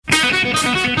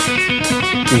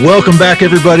Welcome back,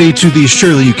 everybody, to the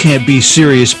Surely You Can't Be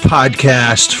Serious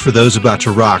podcast for those about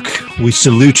to rock. We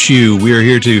salute you. We are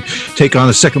here to take on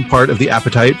the second part of the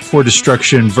Appetite for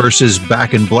Destruction versus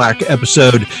Back in Black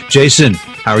episode. Jason,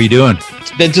 how are you doing?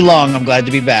 It's been too long. I'm glad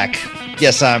to be back.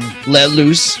 Yes, I'm let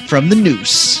loose from the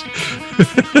noose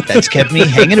that's kept me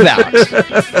hanging about.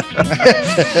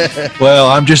 Well,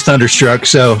 I'm just thunderstruck,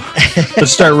 so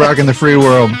let's start rocking the free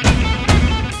world.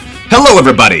 Hello,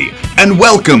 everybody, and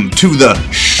welcome to the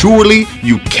Surely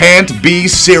You Can't Be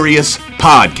Serious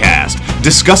podcast,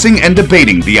 discussing and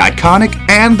debating the iconic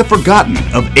and the forgotten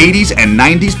of 80s and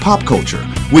 90s pop culture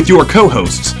with your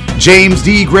co-hosts, James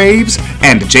D. Graves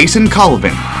and Jason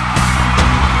Colvin.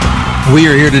 We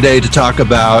are here today to talk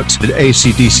about the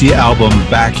AC/DC album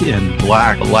Back in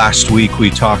Black. Last week we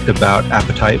talked about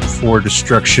Appetite for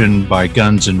Destruction by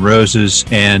Guns N' Roses,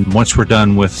 and once we're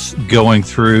done with going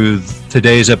through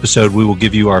today's episode, we will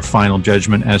give you our final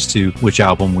judgment as to which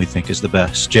album we think is the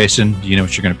best. Jason, do you know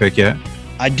what you're going to pick yet?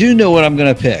 I do know what I'm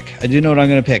going to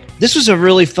pick. This was a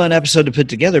really fun episode to put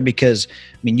together because,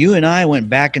 you and I went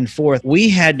back and forth. We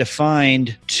had to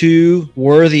find two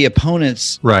worthy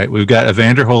opponents. Right. We've got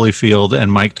Evander Holyfield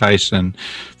and Mike Tyson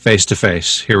face to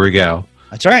face. Here we go.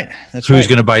 That's right. Who's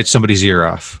going to bite somebody's ear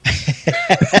off?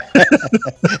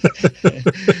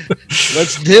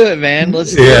 Let's do it, man.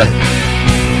 Let's do it.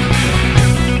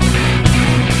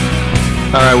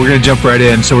 All right, we're going to jump right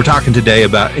in. So we're talking today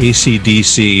about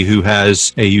AC/DC, who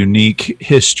has a unique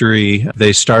history.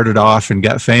 They started off and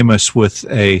got famous with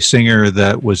a singer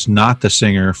that was not the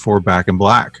singer for Back in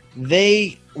Black.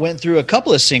 They went through a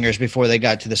couple of singers before they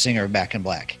got to the singer of Back in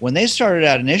Black. When they started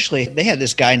out initially, they had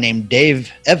this guy named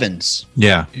Dave Evans.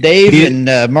 Yeah. Dave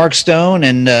and Mark Stone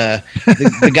and the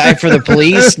guy for the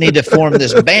Police need to form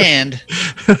this band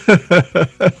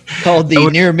called the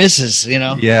Near Misses,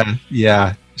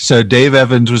 Yeah. So Dave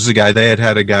Evans was the guy. They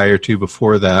had a guy or two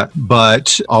before that,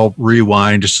 but I'll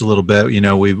rewind just a little bit.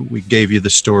 We gave you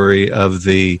the story of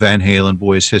the Van Halen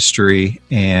boys' history,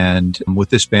 and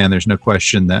with this band, there's no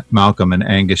question that Malcolm and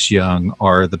Angus Young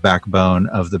are the backbone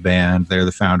of the band. They're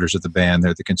the founders of the band.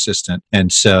 They're the consistent.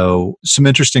 And so some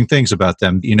interesting things about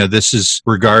them. This is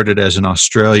regarded as an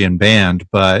Australian band,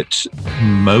 but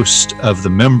most of the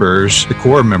members, the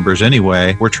core members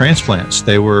anyway, were transplants.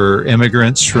 They were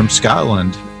immigrants from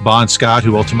Scotland. Bon Scott,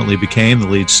 who ultimately became the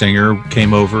lead singer,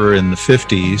 came over in the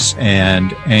 50s,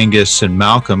 and Angus and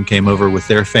Malcolm came over with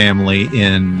their family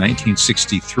in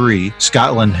 1963.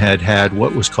 Scotland had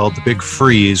what was called the Big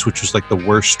Freeze, which was like the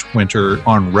worst winter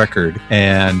on record.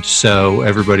 And so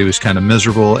everybody was kind of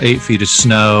miserable, 8 feet of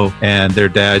snow, and their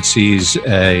dad sees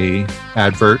a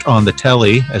advert on the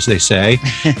telly, as they say,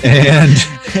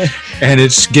 and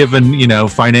it's given,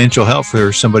 financial help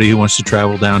for somebody who wants to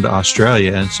travel down to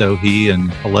Australia. And so he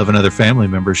and 11 other family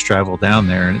members travel down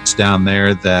there, and it's down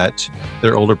there that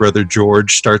their older brother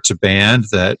George starts a band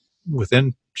that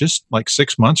within just like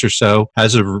 6 months or so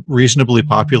has a reasonably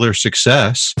popular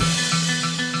success.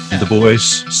 And the boys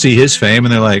see his fame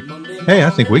and they're like, hey, I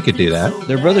think we could do that.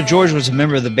 Their brother George was a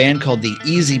member of the band called the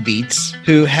Easy Beats,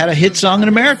 who had a hit song in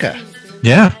America.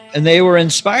 Yeah. And they were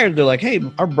inspired. They're like, hey,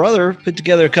 our brother put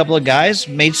together a couple of guys,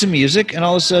 made some music, and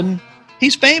all of a sudden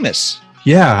he's famous.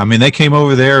 Yeah, they came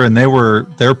over there and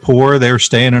they're poor. They were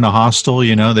staying in a hostel.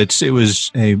 It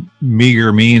was a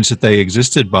meager means that they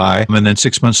existed by. And then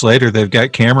 6 months later, they've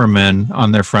got cameramen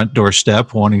on their front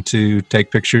doorstep wanting to take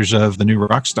pictures of the new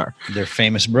rock star. Their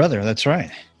famous brother. That's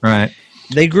right. Right.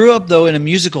 They grew up, though, in a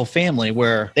musical family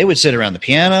where they would sit around the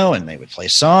piano and they would play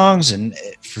songs. And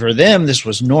for them, this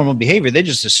was normal behavior. They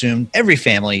just assumed every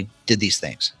family did these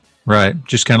things. Right.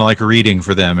 Just kind of like reading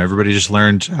for them. Everybody just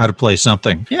learned how to play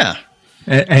something. Yeah.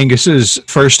 Angus's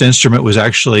first instrument was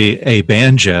actually a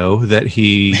banjo that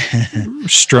he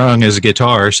strung as a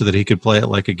guitar so that he could play it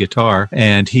like a guitar.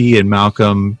 And he and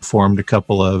Malcolm formed a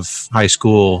couple of high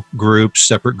school groups,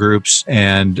 separate groups.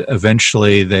 And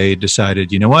eventually they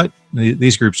decided, you know what?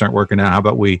 These groups aren't working out. How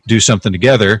about we do something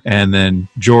together? And then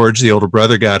George, the older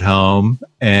brother, got home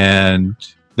and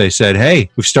they said,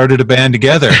 hey, we've started a band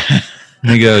together.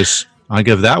 And he goes, I'll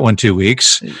give that one 2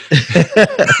 weeks.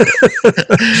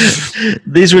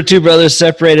 These were two brothers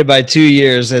separated by 2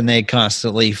 years, and they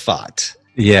constantly fought.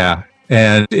 Yeah.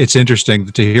 And it's interesting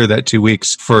to hear that 2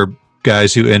 weeks for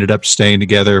guys who ended up staying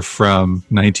together from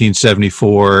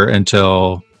 1974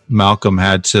 until Malcolm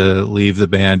had to leave the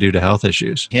band due to health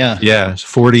issues. Yeah. Yeah.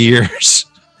 40 years.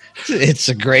 It's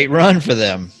a great run for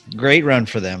them. Great run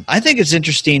for them. I think it's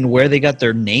interesting where they got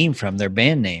their name from, their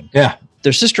band name. Yeah.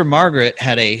 Their sister Margaret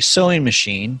had a sewing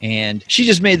machine, and she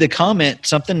just made the comment,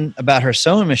 something about her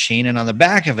sewing machine, and on the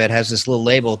back of it has this little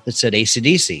label that said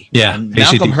AC/DC. Yeah. And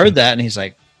Malcolm heard that, and he's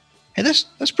like, hey,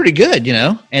 that's pretty good, you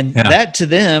know? And that to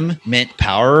them meant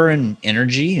power and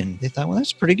energy. And they thought, well,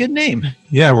 that's a pretty good name.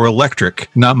 Yeah, we're electric.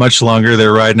 Not much longer,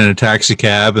 they're riding in a taxi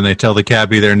cab and they tell the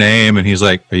cabbie their name. And he's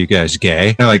like, are you guys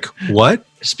gay? They're like, what?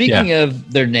 Speaking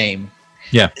of their name.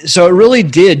 Yeah. So it really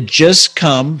did just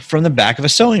come from the back of a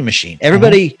sewing machine.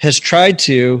 Everybody has tried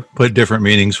to put different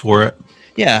meanings for it.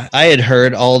 Yeah, I had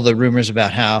heard all the rumors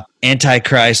about how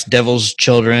Antichrist, devil's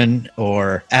children,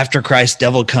 or after Christ,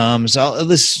 devil comes. All of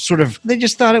this sort of, they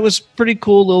just thought it was a pretty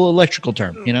cool little electrical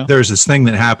term, you know? There's this thing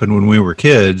that happened when we were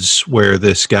kids where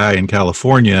this guy in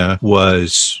California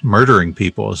was murdering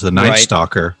people as the Night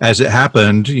Stalker. As it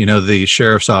happened, you know, the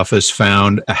sheriff's office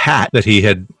found a hat that he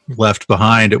had left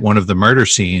behind at one of the murder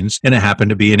scenes, and it happened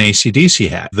to be an AC/DC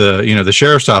hat. The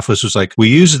sheriff's office was like, we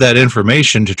used that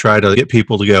information to try to get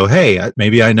people to go, hey,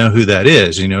 maybe I know who that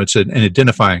is. You know, it's an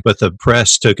identifying. But the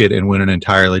press took it and went an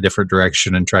entirely different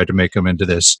direction and tried to make them into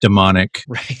this demonic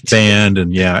band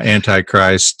and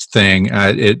Antichrist thing.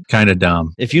 It kind of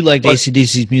dumb. If you liked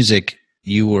AC/DC's music,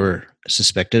 you were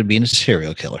suspected of being a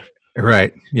serial killer.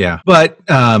 Right. Yeah. But,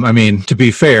 I mean, to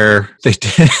be fair, they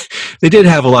did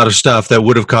have a lot of stuff that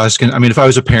would have caused, I mean, if I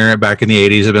was a parent back in the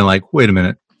 80s, I'd been like, wait a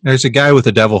minute, there's a guy with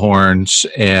the devil horns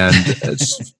and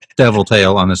it's devil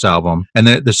tail on this album. And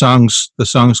the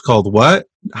song's called what?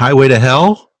 Highway to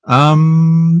Hell?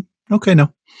 Okay,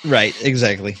 no. Right,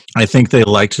 exactly. I think they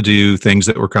like to do things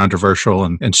that were controversial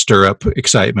and stir up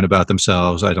excitement about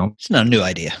themselves. It's not a new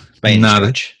idea by any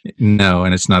stretch. No,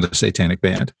 and it's not a satanic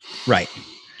band. Right.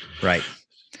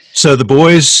 So the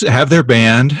boys have their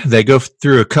band. They go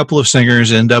through a couple of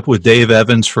singers, end up with Dave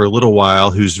Evans for a little while,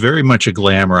 who's very much a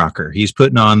glam rocker. He's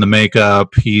putting on the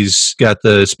makeup. He's got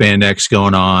the spandex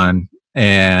going on.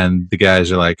 And the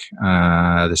guys are like,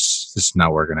 this is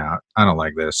not working out. I don't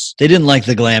like this. They didn't like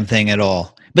the glam thing at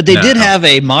all. But they did have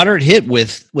a moderate hit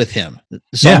with him.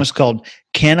 The song was called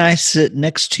Can I Sit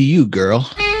Next to You, Girl?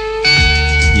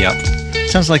 Yep.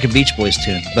 Sounds like a Beach Boys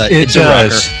tune, but it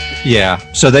does. Yeah.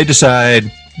 So they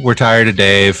decide, we're tired of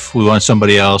Dave. We want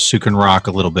somebody else who can rock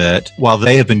a little bit. While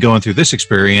they have been going through this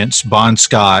experience, Bon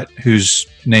Scott, whose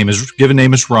given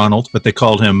name is Ronald, but they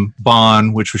called him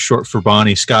Bon, which was short for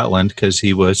Bonnie Scotland because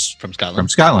he was from Scotland. From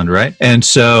Scotland, right? And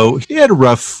so he had a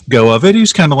rough go of it. He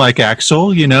was kind of like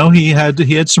Axl, you know. He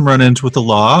had some run-ins with the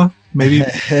law. Maybe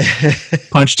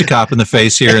punched a cop in the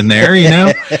face here and there, you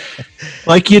know,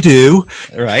 like you do.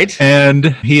 Right.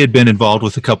 And he had been involved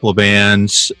with a couple of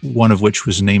bands, one of which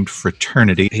was named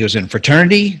Fraternity. He was in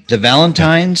Fraternity, The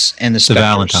Valentines, and the Spectres. The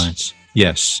Valentines.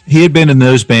 Yes. He had been in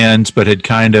those bands, but had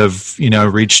kind of, you know,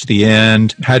 reached the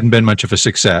end, hadn't been much of a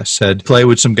success, had played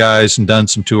with some guys and done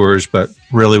some tours, but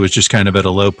really was just kind of at a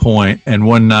low point. And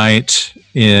one night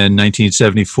in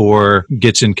 1974,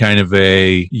 gets in kind of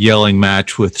a yelling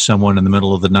match with someone in the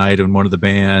middle of the night in one of the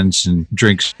bands and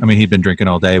drinks. I mean, he'd been drinking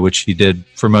all day, which he did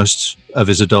for most of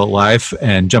his adult life,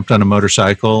 and jumped on a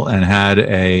motorcycle and had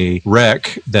a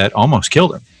wreck that almost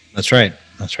killed him. That's right.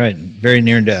 Very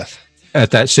near death.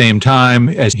 At that same time,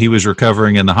 as he was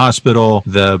recovering in the hospital,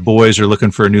 the boys are looking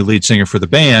for a new lead singer for the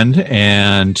band,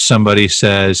 and somebody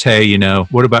says, hey, you know,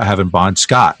 what about having Bon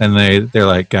Scott? And they're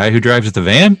like, guy who drives the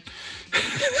van?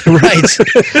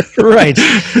 Right.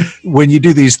 When you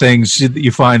do these things,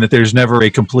 you find that there's never a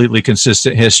completely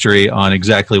consistent history on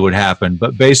exactly what happened.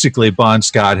 But basically, Bon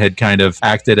Scott had kind of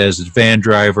acted as a van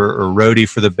driver or roadie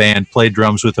for the band, played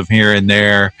drums with them here and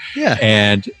there. Yeah.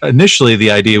 And initially, the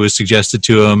idea was suggested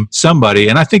to him. Somebody,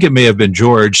 and I think it may have been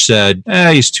George, said,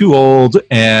 he's too old,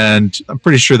 and I'm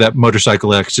pretty sure that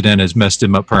motorcycle accident has messed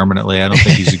him up permanently. I don't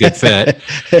think he's a good fit.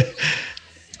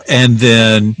 And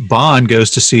then Bon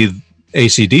goes to see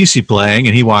AC/DC playing,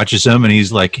 and he watches them, and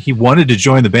he's like, he wanted to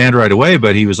join the band right away,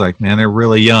 but he was like, man, they're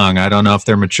really young. I don't know if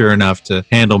they're mature enough to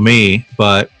handle me.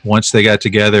 But once they got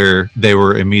together, they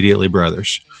were immediately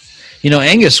brothers. You know,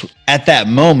 Angus, at that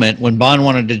moment when Bon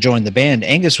wanted to join the band,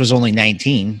 Angus was only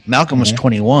 19, Malcolm was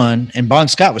 21, and Bon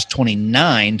Scott was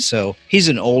 29. So he's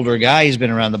an older guy. He's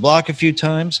been around the block a few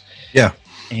times. Yeah.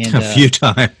 And, a few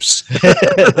times.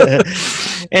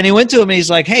 And he went to him and he's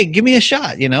like, hey, give me a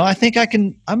shot. You know, I think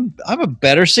I'm a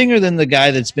better singer than the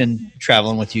guy that's been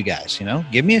traveling with you guys. You know,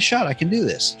 give me a shot. I can do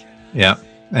this. Yeah.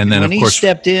 And then, when of course, he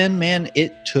stepped in, man,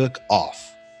 it took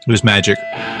off. It was magic.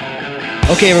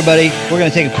 Okay, everybody, we're going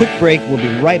to take a quick break. We'll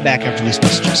be right back after these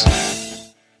messages.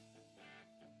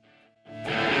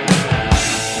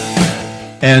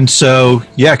 And so,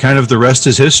 yeah, kind of the rest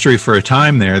is history for a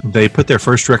time there. They put their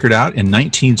first record out in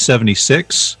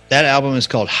 1976. That album is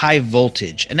called High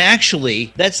Voltage. And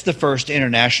actually, that's the first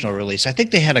international release. I think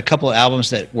they had a couple of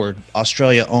albums that were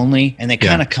Australia only, and they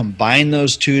kind of combined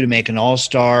those two to make an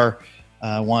all-star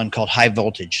one called High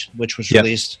Voltage, which was Yep.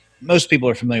 released. Most people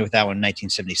are familiar with that one in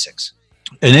 1976.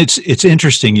 And it's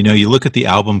interesting, you look at the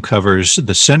album covers,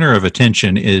 the center of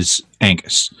attention is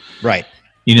Angus. Right.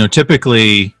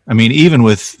 Typically, even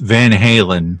with Van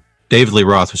Halen, David Lee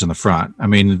Roth was in the front.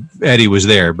 Eddie was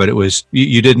there, but it was,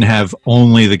 you didn't have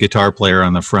only the guitar player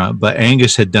on the front, but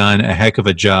Angus had done a heck of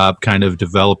a job kind of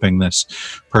developing this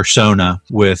persona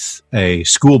with a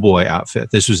schoolboy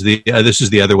outfit. This is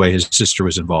the other way his sister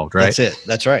was involved, right? That's it.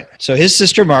 That's right. So his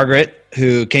sister Margaret,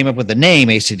 who came up with the name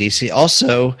AC/DC,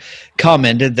 also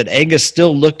commented that Angus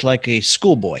still looked like a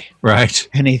schoolboy. Right.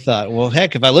 And he thought, well,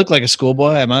 heck, if I look like a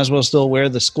schoolboy, I might as well still wear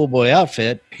the schoolboy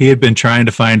outfit. He had been trying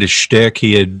to find a shtick.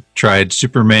 He had tried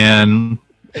Superman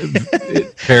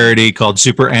parody called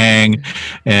Super Ang,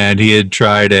 and he had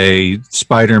tried a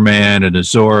Spider-Man and a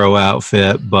Zorro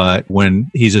outfit, but when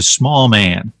he's a small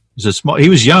man, he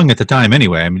was young at the time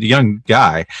anyway. A young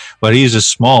guy, but he's a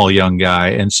small young guy.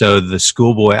 And so the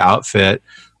schoolboy outfit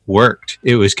worked.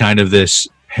 It was kind of this,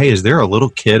 hey, is there a little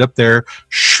kid up there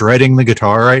shredding the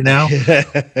guitar right now?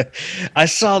 I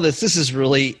saw this. This is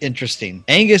really interesting.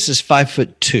 Angus is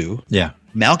 5'2". Yeah.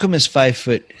 Malcolm is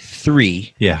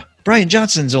 5'3". Yeah. Brian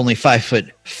Johnson's only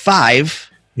 5'5".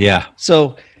 Yeah.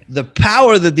 So the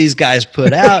power that these guys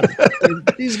put out,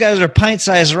 these guys are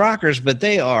pint-sized rockers, but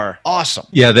they are awesome.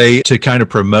 Yeah, to kind of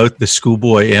promote the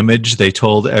schoolboy image, they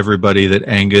told everybody that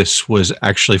Angus was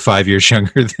actually 5 years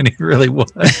younger than he really was.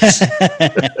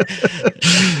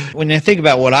 When I think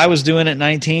about what I was doing at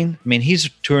 19, he's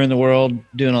touring the world,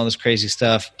 doing all this crazy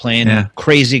stuff, playing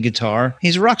crazy guitar.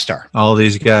 He's a rock star. All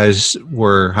these guys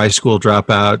were high school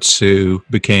dropouts who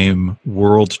became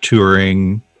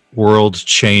world-changing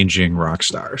rock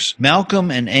stars. Malcolm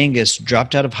and Angus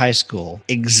dropped out of high school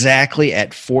exactly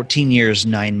at 14 years,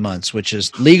 9 months, which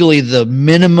is legally the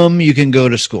minimum you can go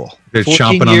to school. They're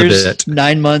chomping on the bit.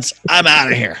 9 months, I'm out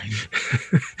of here.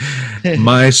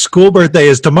 My school birthday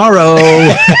is tomorrow.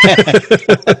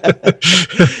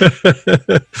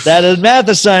 That is math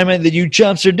assignment that you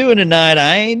chumps are doing tonight.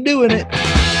 I ain't doing it.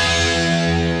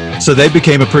 So they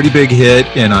became a pretty big hit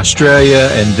in Australia,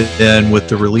 and then with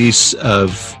the release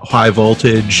of High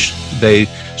Voltage, they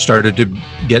started to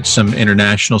get some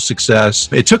international success.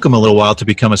 It took them a little while to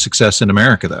become a success in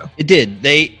America, though. It did.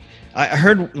 I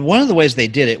heard one of the ways they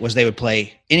did it was they would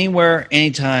play anywhere,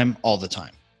 anytime, all the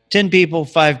time. 10 people,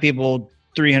 5 people,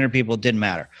 300 people, didn't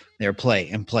matter. They would play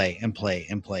and play and play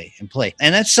and play and play.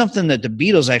 And that's something that the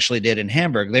Beatles actually did in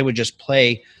Hamburg. They would just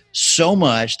play so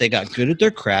much. They got good at their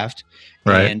craft.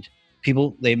 Right. And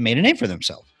they made a name for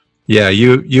themselves. Yeah,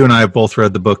 you and I have both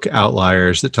read the book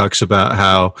Outliers that talks about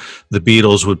how the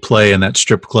Beatles would play in that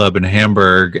strip club in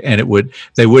Hamburg, and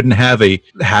they wouldn't have a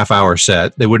half-hour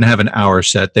set. They wouldn't have an hour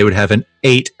set. They would have an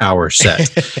 8-hour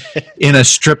set in a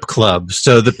strip club.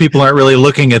 So the people aren't really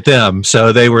looking at them.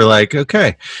 So they were like,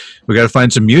 okay, we got to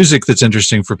find some music that's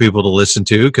interesting for people to listen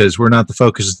to because we're not the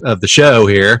focus of the show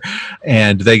here.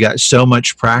 And they got so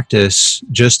much practice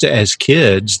just as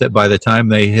kids that by the time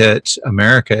they hit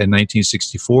America in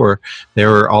 1964, they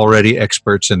were already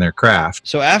experts in their craft.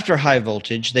 So after High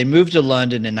Voltage, they moved to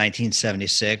London in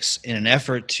 1976 in an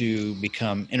effort to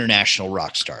become international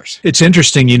rock stars. It's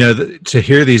interesting, to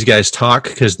hear these guys talk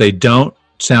because they don't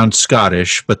sound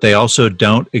Scottish, but they also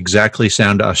don't exactly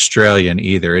sound Australian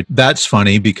either. That's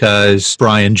funny because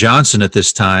Brian Johnson at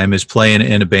this time is playing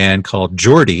in a band called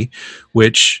Geordie,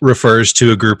 which refers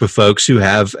to a group of folks who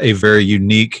have a very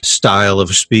unique style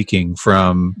of speaking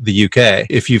from the UK.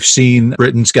 If you've seen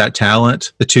Britain's Got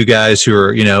Talent, the two guys who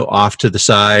are, off to the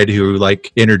side, who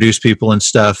introduce people and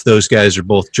stuff, those guys are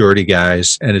both Geordie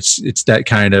guys. And it's that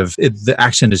kind of, the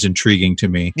accent is intriguing to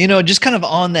me. Just kind of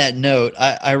on that note,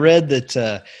 I read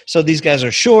that, so these guys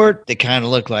are short, they kind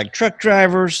of look like truck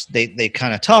drivers, they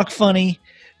kind of talk funny.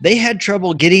 They had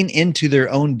trouble getting into their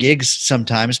own gigs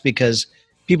sometimes because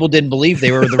people didn't believe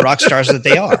they were the rock stars that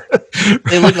they are.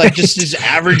 They look like just these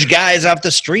average guys off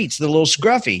the streets, the little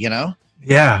scruffy,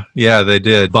 Yeah, they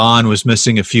did. Bon was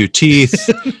missing a few teeth.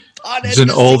 He's an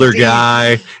older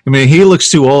guy. He looks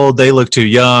too old. They look too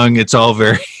young. It's all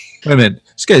very...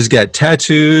 this guy's got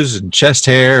tattoos and chest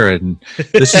hair, and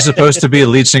this is supposed to be a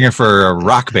lead singer for a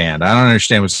rock band. I don't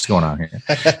understand what's going on here.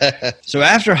 So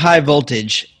after High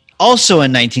Voltage, also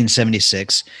in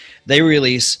 1976, they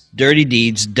release Dirty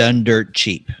Deeds Done Dirt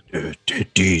Cheap. Dirty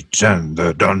Deeds and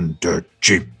the Done Dirt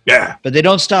Cheap, yeah. But they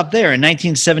don't stop there. In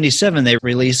 1977, they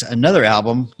release another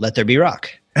album, Let There Be Rock.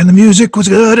 And the music was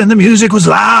good, and the music was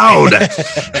loud.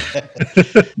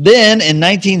 Then in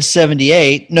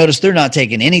 1978, notice they're not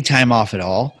taking any time off at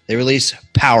all. They release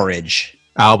Powerage.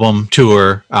 Album,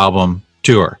 tour.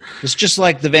 It's just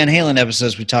like the Van Halen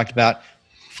episodes we talked about.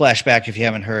 flashback if you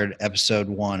haven't heard episode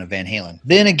 1 of Van Halen.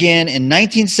 Then again, in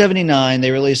 1979,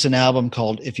 they released an album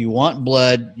called If You Want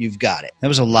Blood, You've Got It. That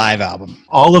was a live album.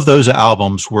 All of those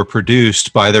albums were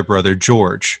produced by their brother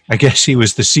George. I guess he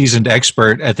was the seasoned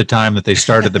expert at the time that they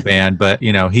started the band, but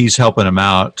he's helping them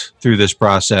out through this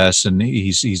process, and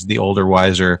he's the older,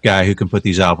 wiser guy who can put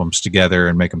these albums together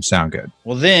and make them sound good.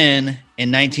 Well, then in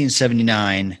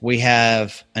 1979, we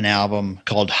have an album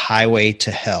called Highway to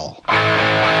Hell.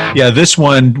 Yeah, this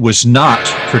one was not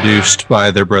produced by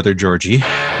their brother Georgie.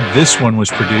 This one was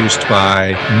produced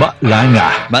by Mutt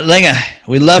Lange. Mutt Lange,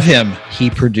 we love him. He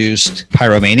produced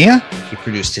Pyromania. He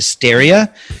produced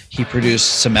Hysteria. He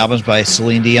produced some albums by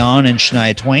Celine Dion and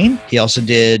Shania Twain. He also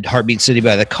did Heartbeat City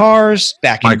by the Cars,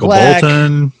 Back in Black.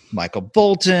 Michael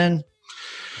Bolton.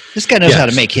 This guy knows how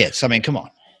to make hits. I mean, come on.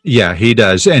 Yeah, he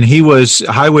does. And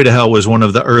Highway to Hell was one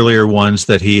of the earlier ones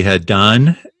that he had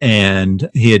done. And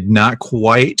he had not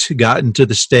quite gotten to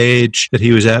the stage that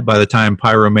he was at by the time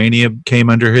Pyromania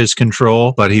came under his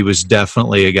control. But he was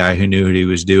definitely a guy who knew what he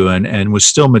was doing and was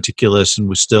still meticulous and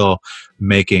was still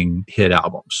making hit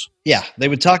albums. Yeah, they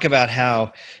would talk about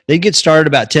how they'd get started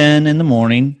about 10 in the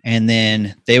morning, and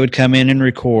then they would come in and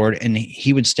record, and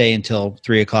he would stay until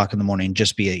 3 o'clock in the morning,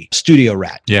 just be a studio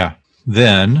rat. Yeah.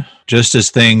 Then, just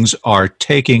as things are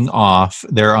taking off,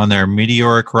 they're on their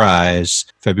meteoric rise,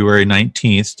 February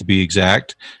 19th to be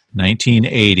exact,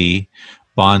 1980,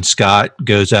 Bon Scott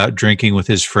goes out drinking with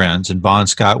his friends. And Bon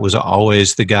Scott was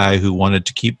always the guy who wanted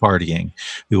to keep partying,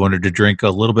 who wanted to drink a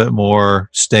little bit more,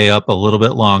 stay up a little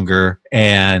bit longer.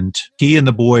 And he and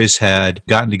the boys had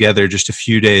gotten together just a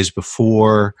few days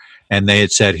before, and they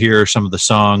had said, here are some of the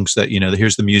songs that,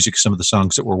 here's the music, some of the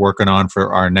songs that we're working on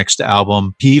for our next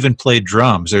album. He even played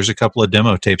drums. There's a couple of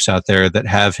demo tapes out there that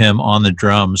have him on the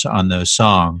drums on those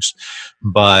songs.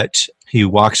 But he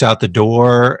walks out the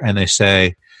door and they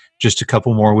say, just a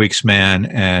couple more weeks, man,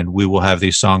 and we will have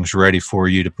these songs ready for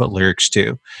you to put lyrics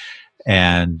to.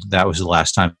 And that was the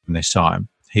last time they saw him.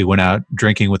 He went out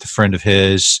drinking with a friend of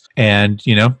his. And,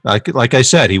 like I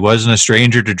said, he wasn't a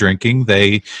stranger to drinking.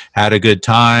 They had a good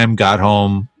time, got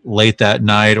home late that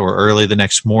night or early the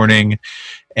next morning,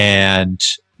 and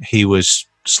he was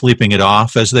sleeping it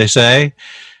off, as they say,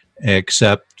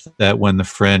 except that when the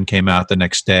friend came out the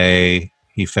next day,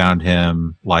 he found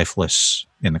him lifeless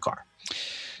in the car.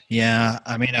 Yeah,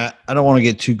 I mean, I don't want to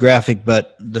get too graphic,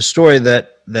 but the story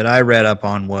that I read up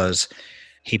on was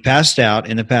he passed out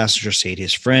in the passenger seat.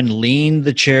 His friend leaned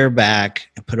the chair back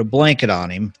and put a blanket on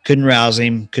him. Couldn't rouse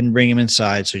him, couldn't bring him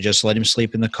inside, so just let him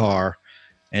sleep in the car.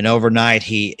 And overnight,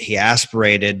 he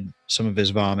aspirated some of his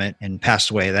vomit and passed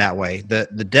away that way.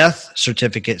 The death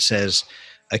certificate says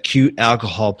acute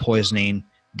alcohol poisoning,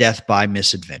 death by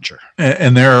misadventure.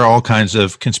 And there are all kinds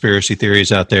of conspiracy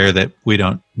theories out there that we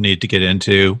don't need to get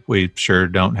into. We sure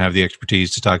don't have the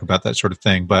expertise to talk about that sort of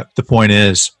thing. But the point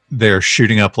is, they're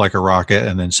shooting up like a rocket,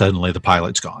 and then suddenly the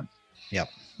pilot's gone. Yep,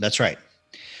 that's right.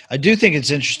 I do think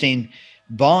it's interesting.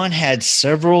 Bon had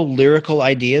several lyrical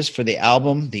ideas for the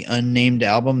album, the unnamed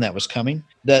album that was coming.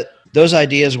 Those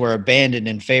ideas were abandoned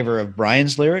in favor of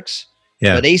Brian's lyrics.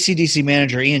 Yeah. But AC/DC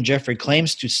manager Ian Jeffrey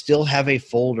claims to still have a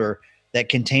folder that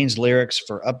contains lyrics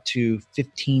for up to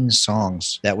 15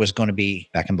 songs that was going to be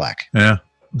Back in Black. Yeah.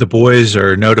 The boys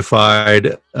are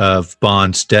notified of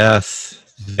Bon's death.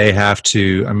 They have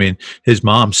to, his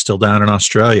mom's still down in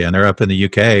Australia and they're up in the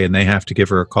UK, and they have to give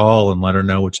her a call and let her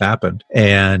know what's happened.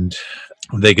 And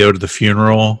they go to the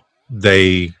funeral.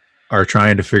 They are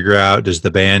trying to figure out, does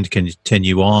the band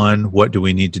continue on? What do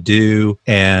we need to do?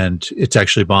 And it's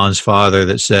actually Bon's father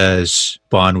that says,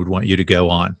 Bon would want you to go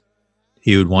on.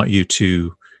 He would want you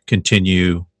to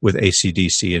continue with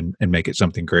AC/DC and make it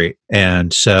something great.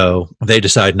 And so they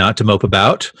decide not to mope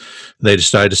about. They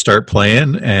decide to start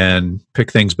playing and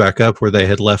pick things back up where they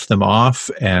had left them off.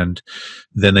 And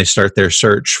then they start their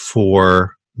search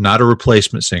for not a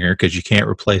replacement singer, because you can't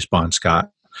replace Bon Scott,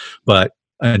 but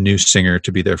a new singer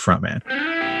to be their frontman.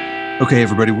 Okay,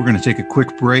 everybody, we're going to take a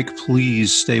quick break.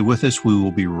 Please stay with us. We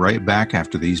will be right back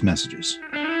after these messages.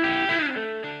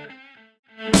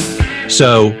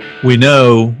 So we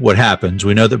know what happens.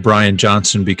 We know that Brian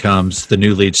Johnson becomes the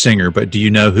new lead singer, but do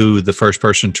you know who the first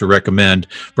person to recommend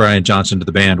Brian Johnson to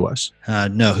the band was?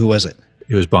 No, who was it?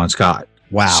 It was Bon Scott.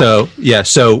 Wow.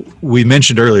 So we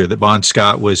mentioned earlier that Bon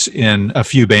Scott was in a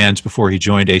few bands before he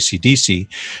joined AC/DC,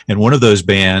 and one of those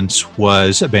bands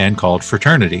was a band called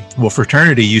Fraternity. Well,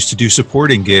 Fraternity used to do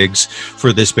supporting gigs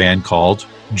for this band called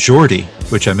Geordie,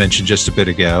 which I mentioned just a bit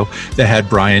ago, that had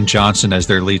Brian Johnson as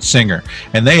their lead singer.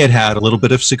 And they had a little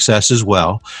bit of success as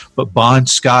well, but Bon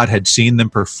Scott had seen them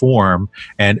perform,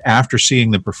 and after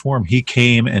seeing them perform, he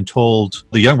came and told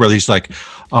the young brother, he's like,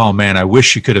 oh man, I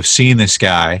wish you could have seen this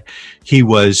guy. He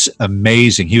was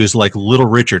amazing. He was like Little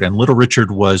Richard, and Little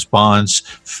Richard was Bon's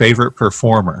favorite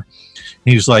performer.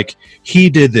 He was like, he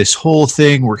did this whole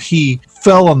thing where he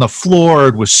fell on the floor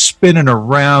and was spinning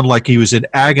around like he was in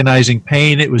agonizing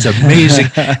pain. It was amazing.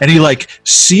 And he like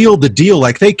sealed the deal.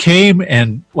 Like they came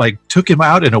and like took him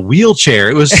out in a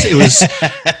wheelchair. It was,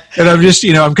 and I'm just,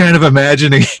 I'm kind of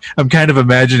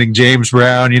imagining James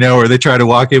Brown, where they try to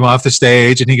walk him off the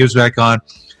stage and he goes back on.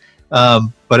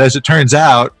 But as it turns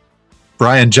out,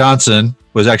 Brian Johnson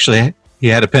was actually, he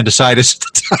had appendicitis at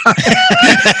the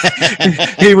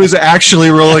time. He was actually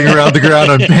rolling around the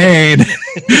ground on pain.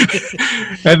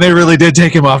 And they really did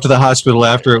take him off to the hospital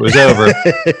after it was over.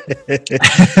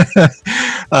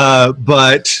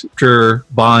 But after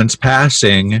Bon's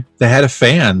passing, they had a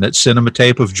fan that sent him a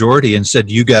tape of Geordie and said,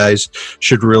 you guys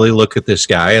should really look at this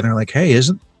guy. And they're like, hey,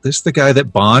 isn't this the guy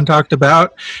that Bon talked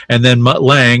about? And then Mutt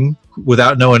Lange,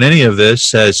 without knowing any of this,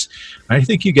 says, I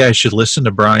think you guys should listen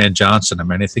to Brian Johnson. I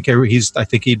mean, I think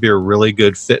he'd be a really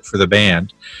good fit for the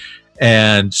band.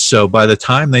 And so by the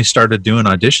time they started doing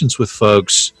auditions with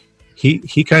folks,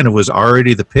 he kind of was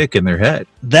already the pick in their head.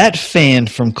 That fan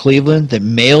from Cleveland that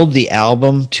mailed the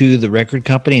album to the record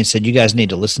company and said, you guys need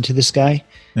to listen to this guy.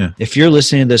 Yeah. If you're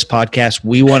listening to this podcast,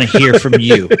 we want to hear from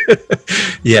you.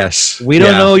 Yes. We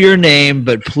don't know your name,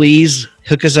 but please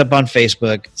hook us up on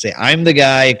Facebook. Say, I'm the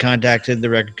guy who contacted the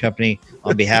record company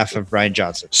on behalf of Brian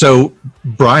Johnson. So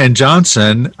Brian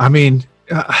Johnson, I mean,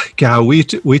 God, we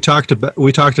talked in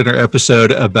our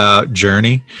episode about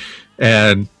Journey,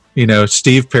 and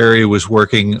Steve Perry was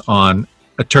working on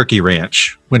a turkey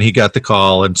ranch when he got the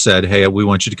call and said, hey, we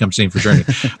want you to come sing for Journey.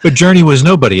 But Journey was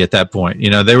nobody at that point.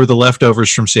 They were the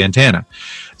leftovers from Santana.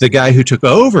 The guy who took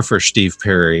over for Steve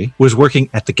Perry was working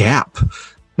at the Gap.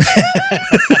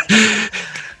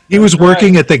 He was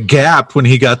working at the Gap when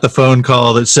he got the phone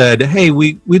call that said, hey,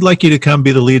 we'd like you to come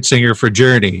be the lead singer for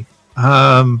Journey.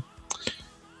 Well,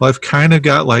 I've kind of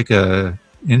got like a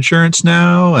insurance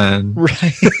now, and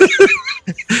right.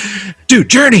 Dude,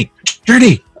 Journey.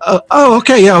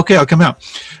 Okay, I'll come out.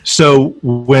 So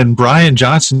when Brian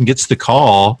Johnson gets the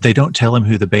call, they don't tell him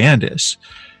who the band is.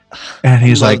 And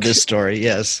he's like, this story,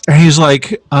 yes. And he's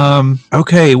like,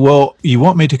 okay, well, you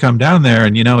want me to come down there,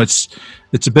 and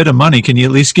it's a bit of money. Can you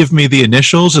at least give me the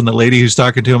initials? And the lady who's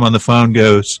talking to him on the phone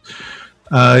goes,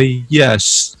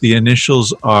 yes, the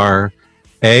initials are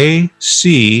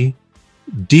ACDC.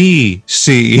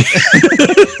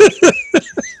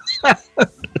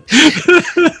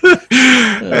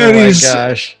 Oh my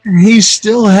gosh. He's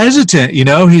still hesitant,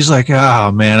 he's like,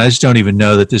 oh man, I just don't even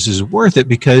know that this is worth it,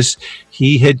 because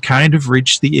he had kind of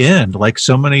reached the end. Like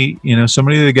so many of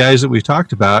the guys that we've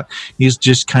talked about, he's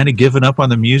just kind of given up on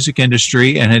the music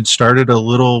industry and had started a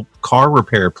little car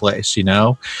repair place,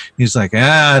 He's like,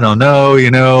 I don't know, He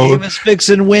was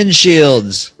fixing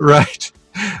windshields. Right.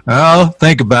 I'll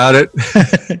think about it.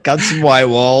 Got some white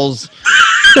walls.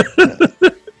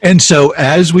 And so,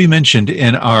 as we mentioned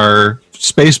in our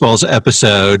Spaceballs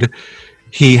episode,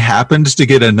 he happens to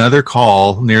get another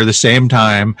call near the same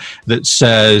time that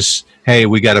says, hey,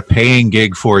 we got a paying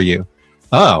gig for you.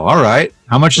 Oh, all right.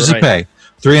 How much does it pay?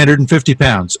 350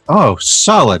 pounds. Oh,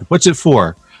 solid. What's it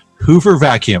for? Hoover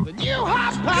Vacuum.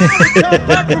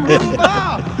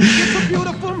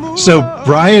 So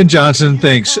Brian Johnson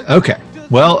thinks, okay,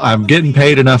 well, I'm getting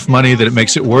paid enough money that it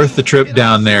makes it worth the trip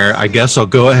down there. I guess I'll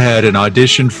go ahead and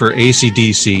audition for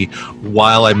AC/DC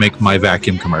while I make my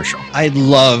vacuum commercial. I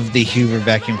love the Hoover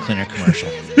vacuum cleaner commercial.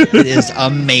 It is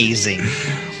amazing.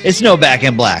 It's no Back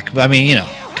in Black, but I mean,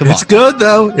 come on. It's good,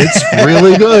 though. It's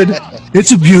really good.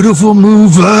 It's a beautiful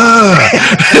mover.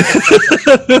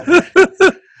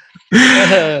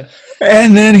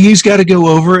 And then he's got to go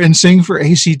over and sing for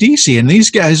AC/DC. And these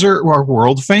guys are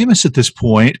world famous at this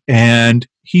point, and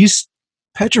he's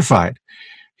petrified.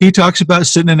 He talks about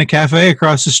sitting in a cafe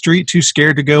across the street, too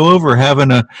scared to go over,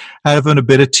 having a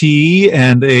bit of tea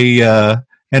and a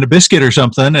biscuit or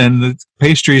something, and the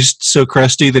pastry's so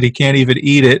crusty that he can't even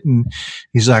eat it. And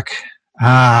he's like,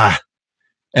 F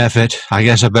it. I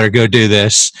guess I better go do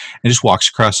this. And just walks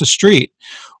across the street.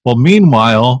 Well,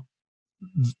 meanwhile,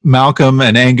 Malcolm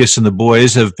and Angus and the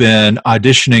boys have been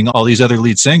auditioning all these other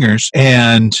lead singers,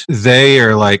 and they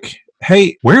are like,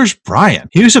 hey, where's Brian?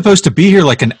 He was supposed to be here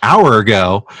like an hour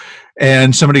ago.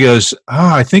 And somebody goes,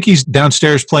 I think he's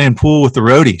downstairs playing pool with the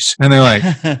roadies. And they're like,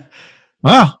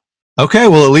 wow. Okay,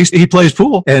 well, at least he plays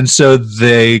pool. And so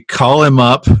they call him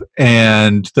up,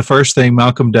 and the first thing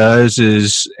Malcolm does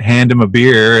is hand him a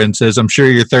beer and says, I'm sure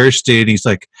you're thirsty. And he's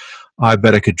like, I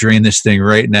bet I could drain this thing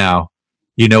right now.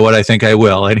 You know what? I think I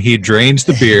will. And he drains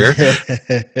the beer.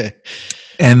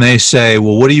 And they say,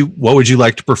 well, what would you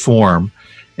like to perform?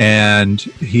 And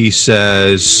he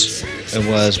says... It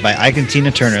was by Ike and Tina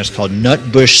Turner. It's called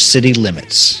Nutbush City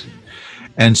Limits.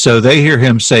 And so they hear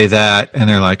him say that, and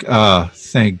they're like, oh,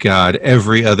 thank God.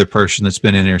 Every other person that's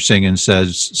been in here singing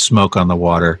says smoke on the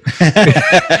water.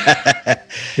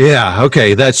 Yeah,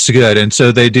 okay, that's good. And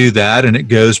so they do that, and it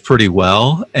goes pretty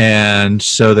well. And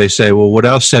so they say, well, what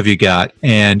else have you got?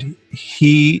 And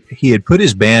he had put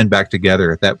his band back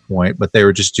together at that point, but they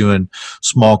were just doing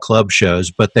small club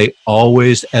shows. But they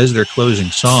always, as their closing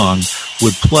song,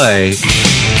 would play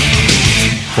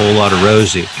Whole Lotta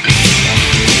Rosie.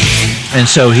 And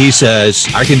so he says,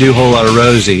 I can do Whole Lotta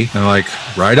Rosie. And I'm like,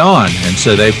 right on. And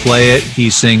so they play it, he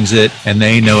sings it, and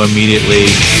they know immediately,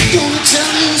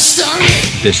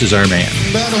 this is our man.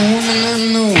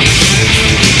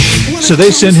 So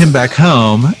they send him back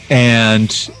home,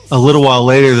 and a little while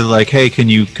later, they're like, hey, can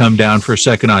you come down for a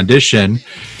second audition?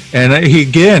 And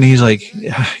he's like,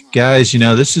 guys,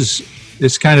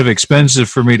 it's kind of expensive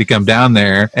for me to come down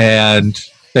there. And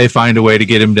they find a way to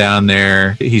get him down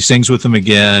there. He sings with them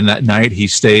again. That night, he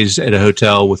stays at a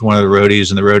hotel with one of the roadies,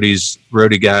 and the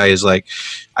roadie guy is like,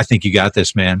 I think you got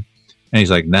this, man. And he's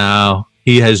like, no,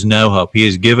 he has no hope. He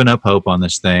has given up hope on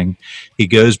this thing. He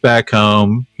goes back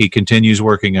home. He continues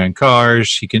working on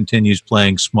cars. He continues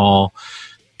playing small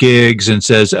gigs and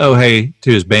says, oh, hey,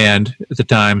 to his band at the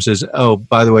time, says, oh,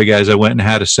 by the way, guys, I went and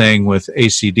had a sing with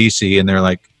AC/DC. And they're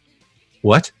like,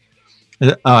 what?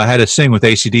 I had a sing with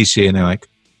AC/DC. And they're like,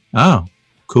 oh,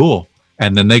 cool.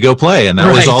 And then they go play. And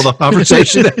that was all the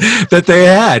conversation that they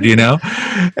had,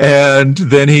 And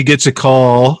then he gets a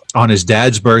call on his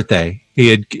dad's birthday. He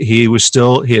had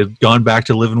gone back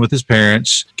to living with his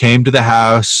parents, came to the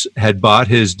house, had bought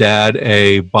his dad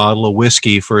a bottle of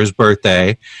whiskey for his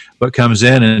birthday, but comes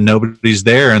in and nobody's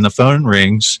there. And the phone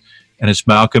rings, and it's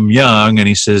Malcolm Young. And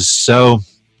he says, so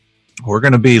we're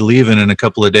going to be leaving in a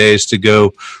couple of days to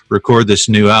go record this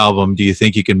new album. Do you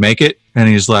think you can make it? And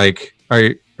he's like,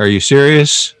 are you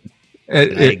serious?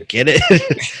 I get it.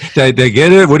 They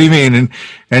get it? What do you mean?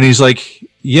 And he's like,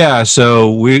 yeah,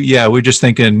 so we're just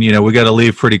thinking, we got to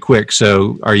leave pretty quick.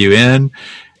 So are you in?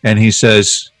 And he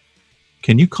says,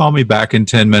 can you call me back in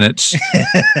 10 minutes?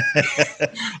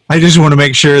 I just want to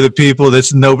make sure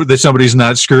that somebody's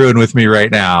not screwing with me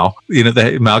right now.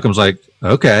 Malcolm's like,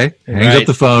 okay. Hangs up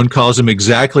the phone, calls him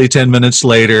exactly 10 minutes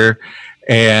later,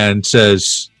 and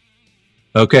says,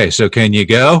 okay, so can you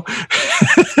go?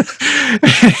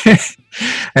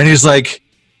 And he's like,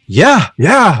 yeah,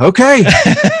 okay.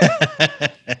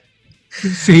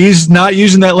 He's not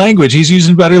using that language. He's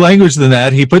using better language than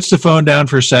that. He puts the phone down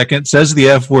for a second, says the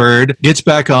F word, gets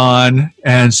back on,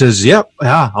 and says, yep,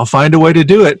 yeah, I'll find a way to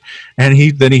do it. And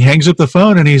then he hangs up the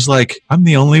phone, and he's like, I'm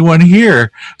the only one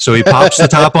here. So he pops the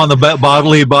top on the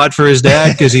bottle he bought for his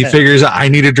dad because he figures I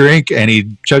need a drink, and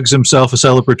he chugs himself a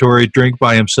celebratory drink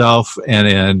by himself. And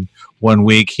in 1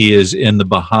 week, he is in the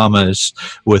Bahamas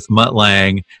with Mutt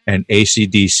Lange and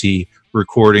AC/DC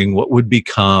recording what would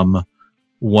become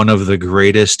one of the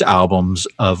greatest albums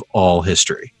of all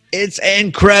history. It's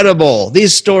incredible.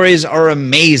 These stories are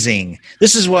amazing.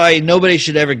 This is why nobody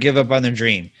should ever give up on their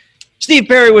dream. Steve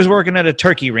Perry was working at a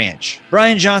turkey ranch.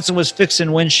 Brian Johnson was fixing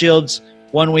windshields.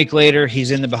 1 week later, he's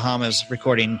in the Bahamas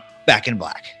recording Back in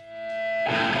Black.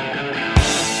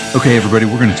 Okay, everybody,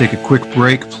 we're going to take a quick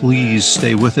break. Please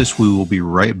stay with us. We will be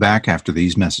right back after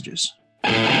these messages.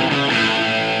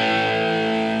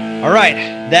 All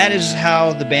right, that is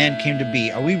how the band came to be.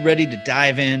 Are we ready to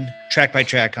dive in track by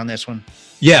track on this one?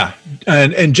 Yeah.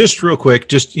 And just real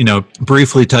quick,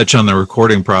 briefly touch on the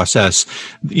recording process.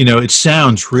 It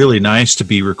sounds really nice to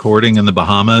be recording in the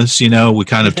Bahamas. We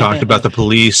kind of talked about the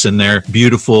Police and their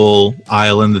beautiful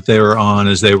island that they were on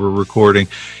as they were recording.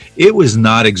 It was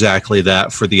not exactly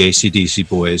that for the AC/DC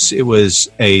boys. It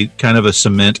was a kind of a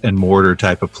cement and mortar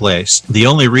type of place. The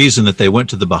only reason that they went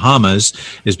to the Bahamas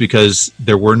is because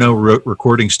there were no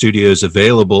recording studios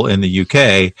available in the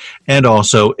UK, and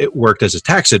also it worked as a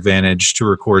tax advantage to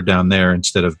record down there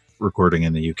instead of recording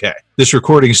in the UK. This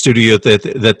recording studio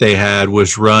that they had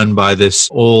was run by this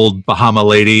old Bahama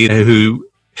lady who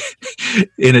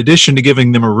in addition to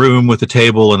giving them a room with a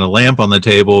table and a lamp on the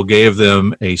table, gave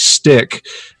them a stick.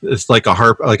 It's like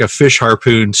a fish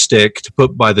harpoon stick to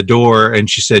put by the door. And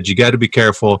she said, you got to be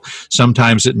careful.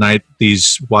 Sometimes at night,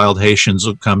 these wild Haitians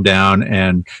will come down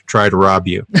and try to rob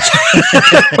you.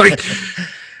 Like,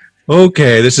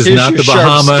 okay, this is not the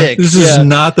Bahama. This is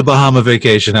not the Bahama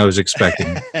vacation I was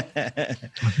expecting.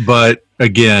 But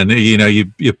again,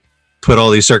 you put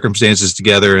all these circumstances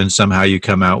together and somehow you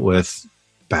come out with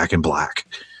Back in Black.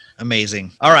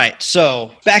 Amazing. All right.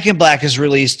 So Back in Black is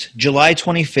released July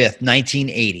 25th,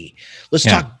 1980. Let's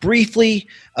talk briefly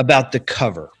about the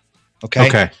cover.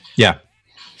 Okay. Yeah.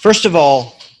 First of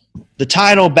all, the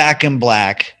title Back in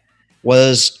Black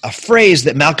was a phrase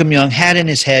that Malcolm Young had in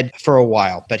his head for a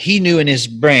while, but he knew in his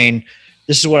brain,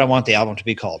 this is what I want the album to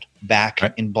be called, Back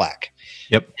in Black.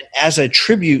 Yep. As a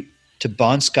tribute to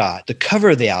Bon Scott, the cover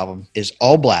of the album is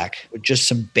all black with just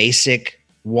some basic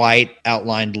white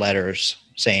outlined letters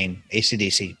saying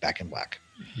AC/DC Back in Black.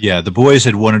 Yeah, the boys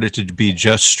had wanted it to be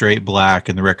just straight black,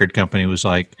 and the record company was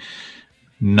like,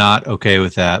 not okay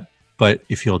with that. But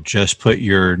if you'll just put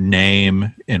your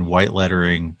name in white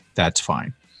lettering, that's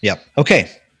fine. Yep.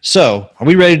 Okay. So are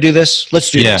we ready to do this?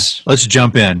 Let's do this. Let's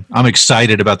jump in. I'm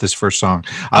excited about this first song.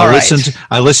 I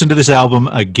listened to this album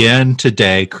again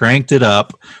today, cranked it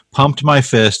up, pumped my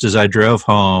fist as I drove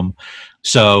home.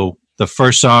 So the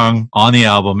first song on the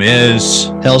album is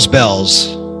Hell's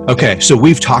Bells. Okay, so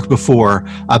we've talked before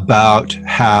about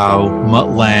how Mutt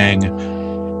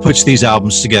Lange puts these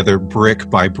albums together brick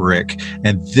by brick.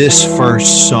 And this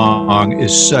first song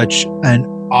is such an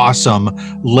awesome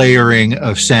layering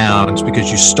of sounds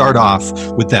because you start off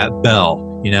with that bell,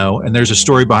 and there's a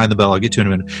story behind the bell. I'll get to it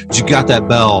in a minute. But you got that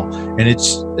bell and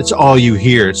it's all you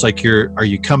hear. It's like are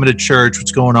you coming to church?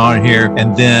 What's going on here?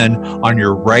 And then on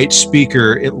your right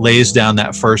speaker, it lays down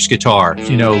that first guitar.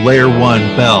 Layer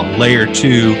 1, bell. Layer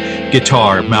 2,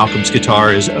 guitar. Malcolm's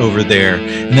guitar is over there.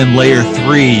 And then layer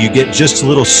 3, you get just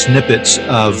little snippets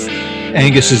of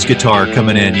Angus's guitar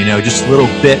coming in, just little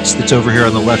bits that's over here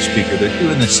on the left speaker. They're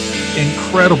doing this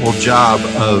incredible job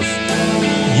of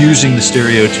using the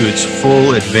stereo to its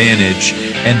full advantage.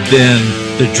 And then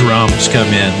the drums come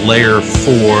in, layer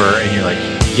 4, and you're like,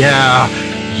 yeah.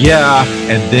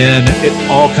 And then it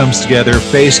all comes together.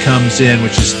 Bass comes in,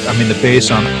 which is, the bass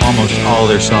on almost all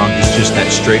their songs is just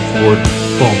that straightforward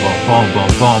boom, boom, boom, boom,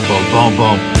 boom, boom, boom,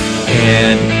 boom.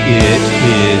 And it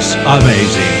is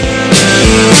amazing.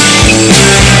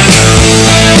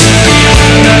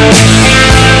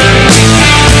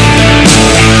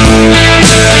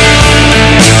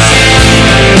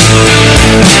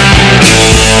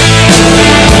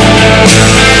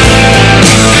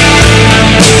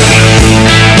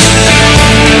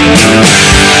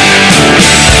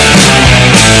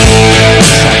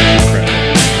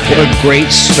 What a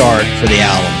great start for the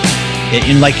album.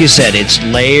 And like you said, it's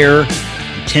layer,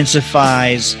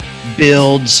 intensifies,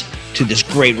 builds to this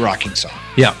great rocking song.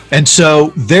 Yeah. And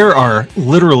so there are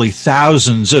literally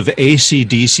thousands of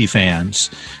AC/DC fans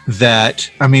that,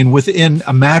 within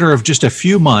a matter of just a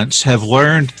few months have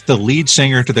learned the lead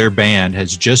singer to their band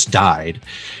has just died.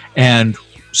 And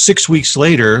 6 weeks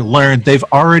later learned they've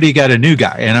already got a new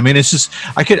guy. And I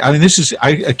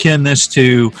akin this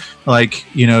to like,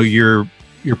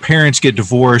 your parents get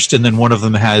divorced and then one of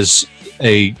them has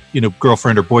a,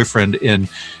 girlfriend or boyfriend in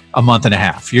a month and a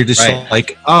half. You're just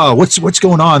like, oh, what's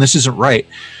going on? This isn't right.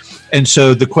 And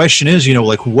so the question is,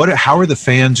 how are the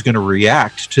fans going to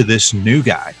react to this new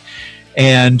guy?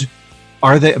 And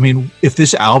are they, if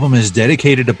this album is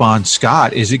dedicated to Bon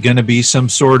Scott, is it going to be some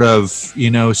sort of,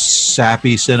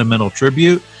 sappy, sentimental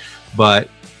tribute? But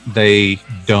they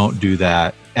don't do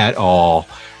that at all.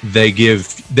 They give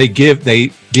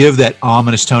that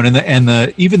ominous tone,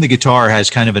 and even the guitar has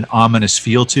kind of an ominous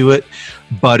feel to it,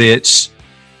 but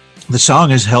the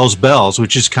song is Hell's Bells,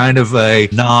 which is kind of a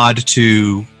nod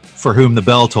to For Whom the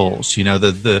Bell Tolls.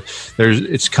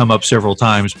 It's come up several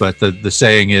times, but the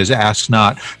saying is, ask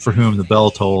not for whom the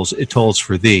bell tolls, it tolls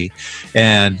for thee.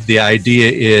 And the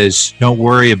idea is, don't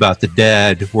worry about the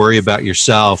dead, worry about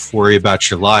yourself, worry about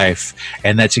your life.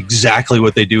 And that's exactly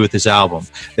what they do with this album.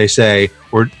 They say,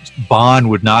 Bon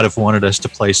would not have wanted us to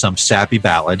play some sappy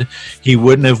ballad. He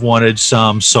wouldn't have wanted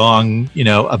some song,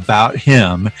 about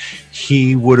him.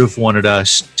 He would have wanted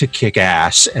us to kick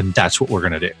ass, and that's what we're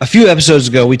going to do. A few episodes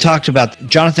ago, we talked about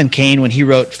Jonathan Cain when he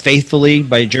wrote Faithfully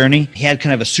by Journey. He had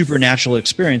kind of a supernatural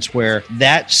experience where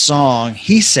that song,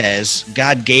 he says,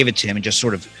 God gave it to him and just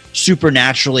sort of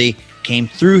supernaturally came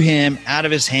through him, out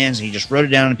of his hands, and he just wrote it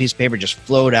down on a piece of paper, just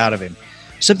flowed out of him.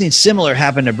 Something similar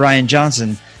happened to Brian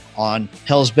Johnson on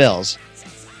Hell's Bells.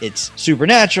 it's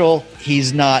supernatural.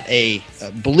 He's not a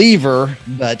believer,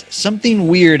 but something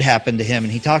weird happened to him,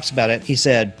 and he talks about it. He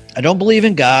said, I don't believe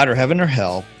in God or heaven or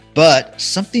hell, but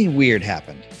something weird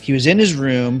happened. He was in his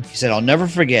room. He said, I'll never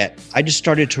forget. I just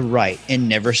started to write and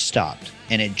never stopped,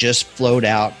 and it just flowed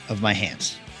out of my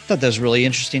hands. I thought that was a really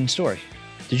interesting story.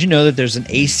 Did you know that there's an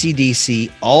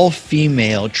AC/DC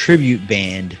all-female tribute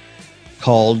band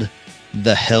called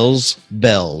the Hells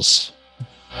Bells?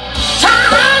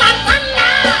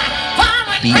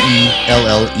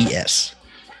 Bells.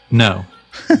 No.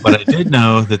 But I did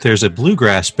know that there's a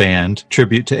bluegrass band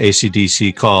tribute to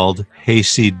AC/DC called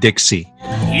Hasty Dixie.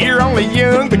 You're only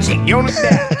young, but you're gonna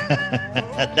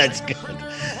die. That's good.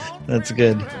 That's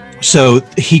good. So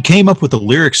he came up with the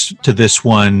lyrics to this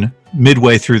one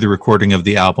midway through the recording of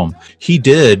the album. He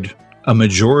did a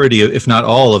majority, if not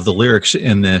all, of the lyrics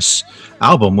in this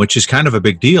album, which is kind of a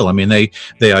big deal. I mean, they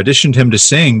auditioned him to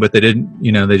sing, but they didn't,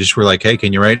 they just were like, hey,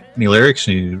 can you write any lyrics?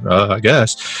 And he, I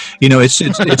guess,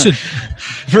 it's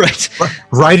a right.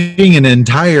 Writing an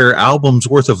entire album's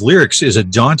worth of lyrics is a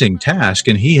daunting task.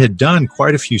 And he had done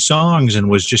quite a few songs and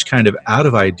was just kind of out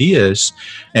of ideas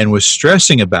and was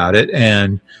stressing about it.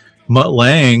 And Mutt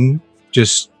Lange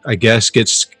just, I guess,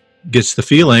 gets the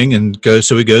feeling and goes,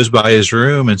 so he goes by his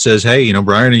room and says, hey,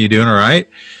 Brian, are you doing all right?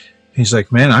 And he's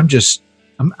like, man,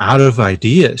 I'm out of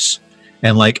ideas.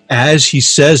 And like, as he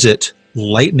says it,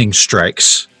 lightning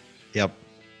strikes. Yep.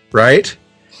 Right.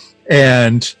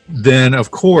 And then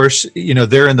of course,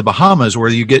 they're in the Bahamas where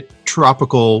you get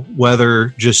tropical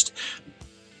weather just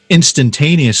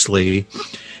instantaneously.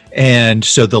 And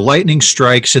so the lightning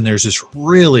strikes and there's this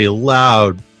really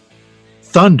loud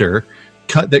thunder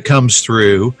that comes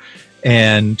through,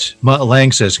 and Mutt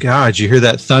Lange says, God, you hear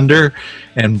that thunder?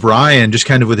 And Brian, just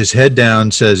kind of with his head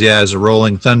down, says, yeah, it's a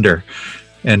rolling thunder.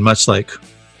 And Mutt's like,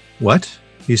 what?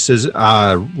 He says,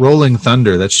 rolling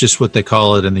thunder. That's just what they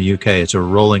call it in the UK. It's a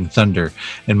rolling thunder.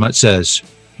 And Mutt says,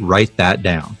 write that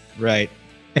down. Right.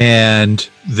 And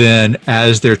then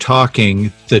as they're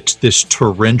talking, this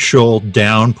torrential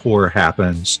downpour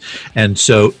happens. And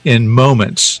so in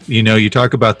moments, you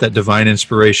talk about that divine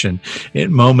inspiration.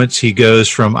 In moments, he goes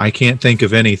from, I can't think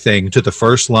of anything, to the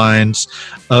first lines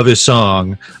of his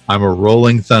song, I'm a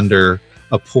rolling thunder,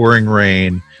 a pouring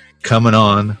rain, coming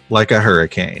on like a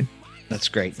hurricane. That's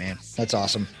great, man. That's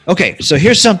awesome. Okay, so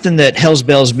here's something that Hells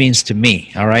Bells means to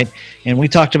me, all right? And we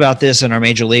talked about this in our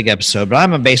Major League episode, but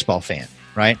I'm a baseball fan.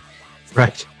 Right?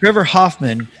 Right. Trevor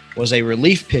Hoffman was a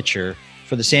relief pitcher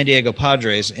for the San Diego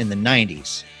Padres in the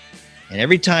 90s. And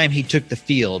every time he took the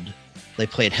field, they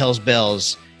played Hells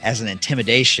Bells as an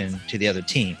intimidation to the other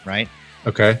team, right?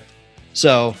 Okay.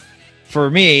 So for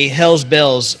me, Hells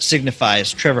Bells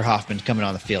signifies Trevor Hoffman's coming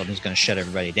on the field and he's going to shut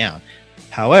everybody down.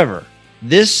 However,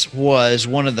 this was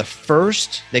one of the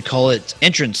first, they call it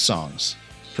entrance songs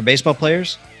for baseball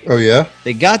players. Oh, yeah?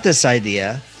 They got this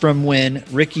idea from when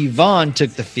Ricky Vaughn took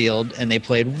the field and they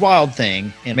played Wild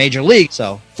Thing in Major League.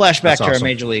 So flashback to our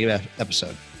Major League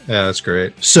episode. Yeah, that's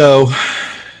great. So,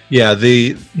 yeah,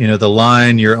 the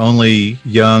line, you're only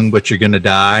young, but you're going to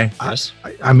die. Yes.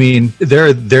 I mean, there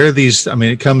are these,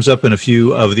 it comes up in a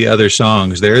few of the other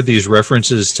songs. There are these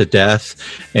references to death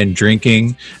and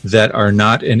drinking that are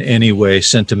not in any way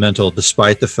sentimental,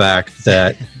 despite the fact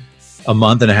that a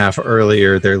month and a half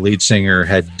earlier, their lead singer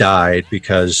had died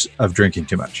because of drinking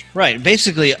too much. Right.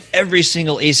 Basically, every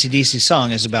single AC/DC song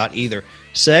is about either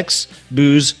sex,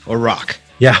 booze, or rock.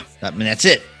 Yeah. That's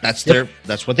it. That's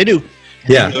that's what they do. And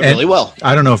yeah, they do it really well.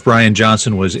 I don't know if Brian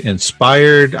Johnson was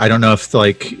inspired. I don't know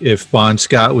if Bon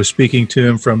Scott was speaking to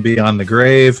him from beyond the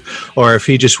grave, or if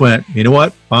he just went, you know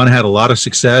what? Bon had a lot of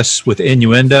success with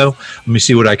innuendo. Let me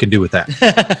see what I can do with that.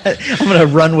 I'm going to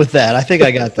run with that. I think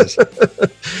I got this.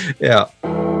 Yeah.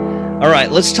 All right,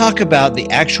 let's talk about the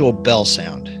actual bell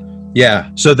sound.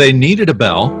 Yeah. So they needed a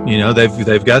bell.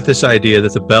 They've got this idea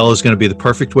that the bell is going to be the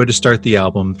perfect way to start the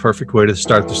album, the perfect way to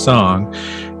start the song.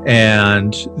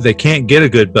 And they can't get a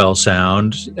good bell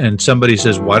sound. And somebody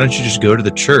says, why don't you just go to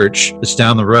the church that's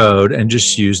down the road and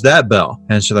just use that bell?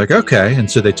 And so they're like, okay.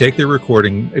 And so they take their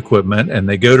recording equipment and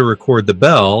they go to record the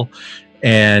bell.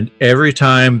 And every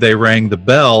time they rang the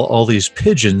bell, all these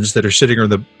pigeons that are sitting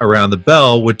around the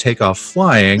bell would take off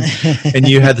flying. And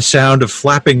you had the sound of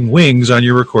flapping wings on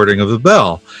your recording of the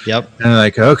bell. Yep. And they're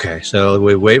like, okay, so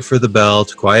we wait for the bell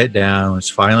to quiet down. It's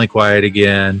finally quiet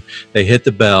again. They hit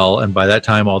the bell. And by that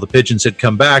time, all the pigeons had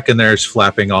come back and there's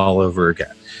flapping all over again.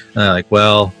 And they're like,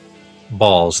 well,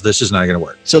 balls, this is not going to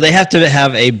work. So they have to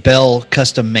have a bell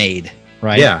custom made,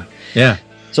 right? Yeah. Yeah.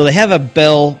 So they have a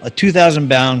bell, a 2,000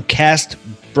 pound cast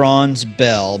bronze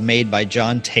bell made by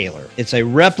John Taylor. It's a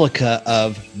replica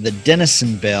of the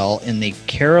Denison Bell in the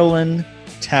Carillon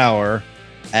Tower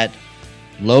at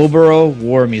Loughborough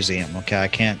War Museum. Okay, I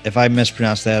can't, if I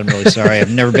mispronounce that, I'm really sorry.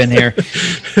 I've never been here.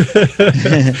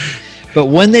 But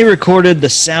when they recorded the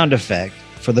sound effect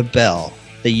for the bell,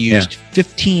 they used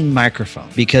 15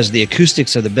 microphones because the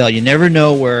acoustics of the bell, you never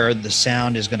know where the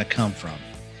sound is going to come from.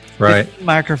 Right. 15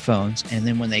 microphones. And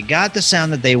then when they got the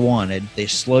sound that they wanted, they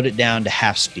slowed it down to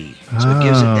half speed. So it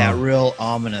gives it that real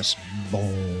ominous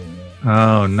boom.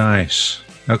 Oh, nice.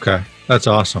 Okay. That's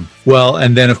awesome. Well,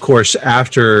 and then, of course,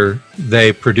 after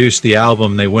they produced the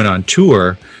album, they went on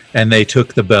tour and they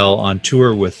took the bell on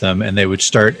tour with them, and they would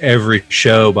start every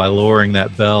show by lowering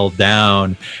that bell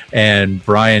down, and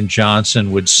Brian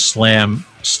Johnson would slam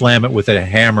it with a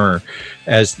hammer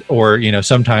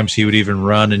sometimes he would even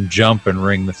run and jump and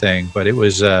ring the thing. But it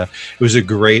was a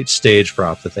great stage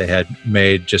prop that they had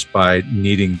made just by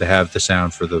needing to have the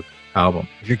sound for the album.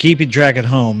 If you're keeping track at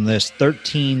home, there's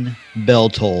 13 bell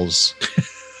tolls.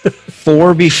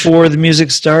 4 before the music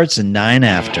starts and 9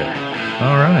 after.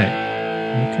 All right.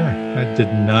 Okay. I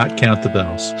did not count the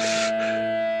bells.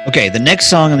 Okay, the next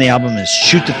song on the album is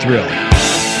Shoot the Thrill.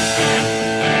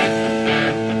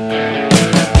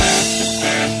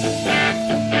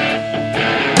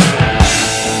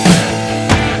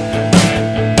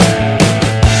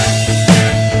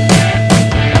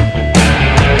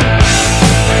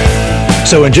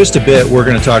 So in just a bit, we're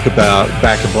going to talk about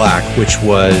Back in Black, which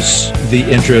was the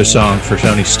intro song for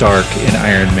Tony Stark in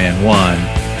Iron Man 1.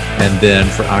 And then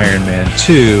for Iron Man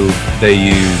 2, they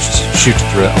used Shoot to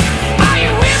Thrill. Are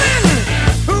you women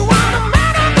who wanna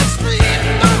man on the street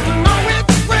and don't know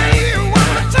which way you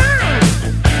wanna turn?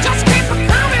 Just keep it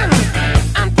coming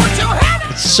and put your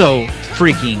head It's so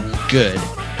freaking good.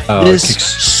 Oh, This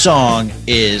song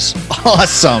is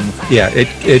awesome. Yeah,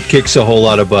 it kicks a whole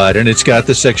lot of butt, and it's got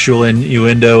the sexual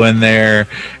innuendo in there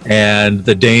and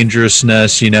the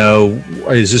dangerousness.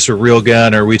 Is this a real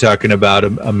gun, or are we talking about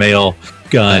a male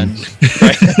gun?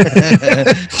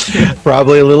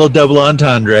 Probably a little double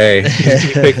entendre.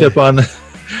 Picked up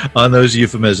on those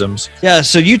euphemisms. Yeah,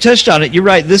 so you touched on it. You're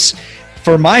right. This,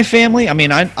 for my family, I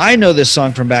mean, I know this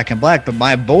song from Back in Black, but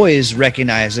my boys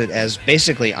recognize it as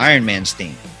basically Iron Man's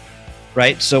theme.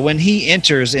 Right? So when he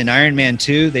enters in Iron Man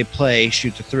 2, they play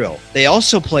Shoot the Thrill. They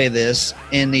also play this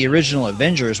in the original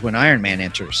Avengers when Iron Man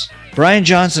enters. Brian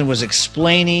Johnson was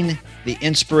explaining the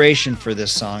inspiration for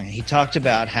this song. He talked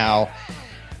about how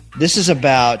this is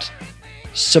about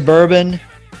suburban,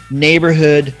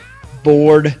 neighborhood,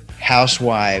 bored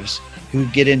housewives who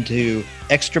get into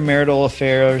extramarital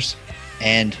affairs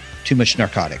and too much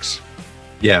narcotics.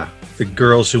 Yeah, the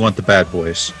girls who want the bad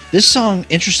boys. This song,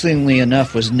 interestingly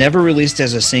enough, was never released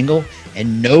as a single,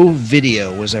 and no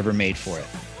video was ever made for it.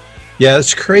 Yeah,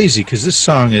 it's crazy because this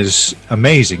song is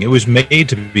amazing. It was made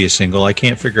to be a single. I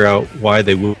can't figure out why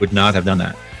they would not have done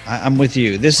that. I'm with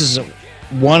you. This is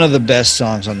one of the best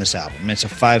songs on this album. It's a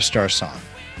 5-star song.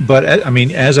 But, I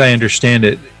mean, as I understand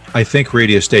it, I think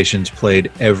radio stations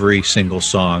played every single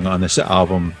song on this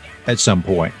album at some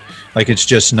point. Like, it's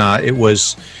just not, it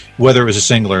was, whether it was a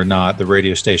single or not, the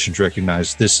radio stations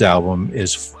recognized this album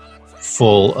is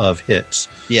full of hits.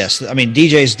 Yes, I mean,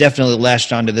 DJs definitely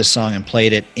latched onto this song and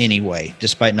played it anyway,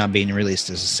 despite not being released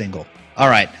as a single. All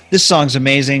right, this song's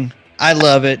amazing. I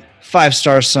love it.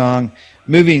 5-star song.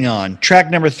 Moving on. Track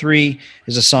number 3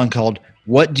 is a song called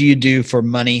What Do You Do for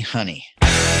Money, Honey?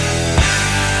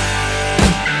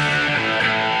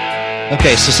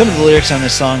 Okay, so some of the lyrics on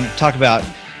this song talk about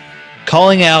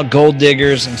calling out gold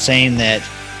diggers and saying that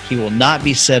he will not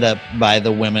be set up by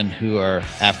the women who are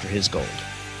after his gold.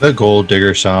 The Gold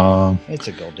Digger song. It's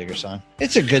a gold digger song.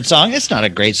 It's a good song. It's not a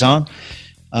great song.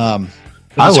 I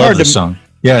love this song.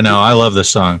 Yeah, no, I love this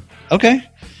song. Okay.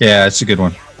 Yeah, it's a good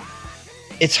one.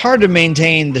 It's hard to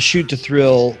maintain the Shoot to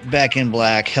Thrill, Back in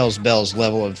Black, Hell's Bells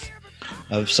level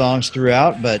of songs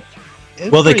throughout, but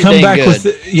well, they come back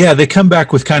they come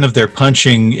back with kind of their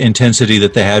punching intensity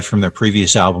that they had from their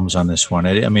previous albums on this one.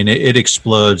 It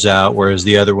explodes out, whereas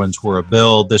the other ones were a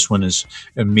build. This one is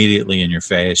immediately in your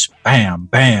face. Bam,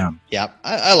 bam. Yeah,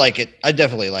 I like it. I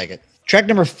definitely like it. Track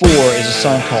number 4 is a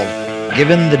song called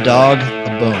Giving the Dog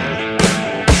a Bone.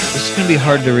 This is going to be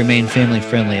hard to remain family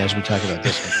friendly as we talk about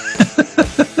this one.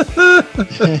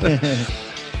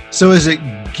 So is it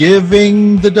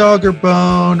giving the dog a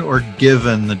bone or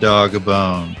given the dog a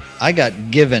bone? I got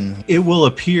given. It will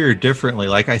appear differently.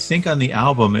 Like, I think on the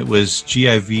album it was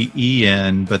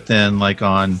Given, but then like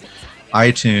on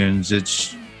iTunes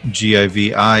it's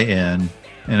Givin,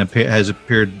 and it has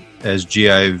appeared as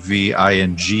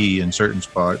Giving in certain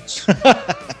spots.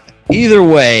 Either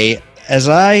way, as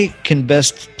I can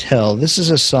best tell, this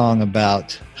is a song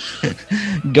about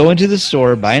going to the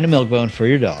store, buying a milk bone for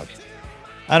your dog.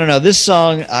 I don't know. This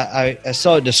song, I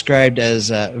saw it described as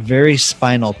very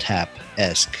Spinal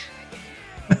Tap-esque.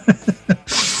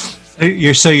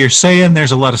 You're saying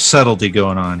there's a lot of subtlety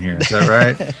going on here. Is that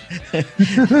right?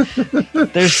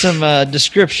 There's some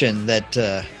description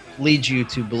that leads you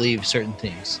to believe certain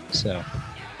things. So,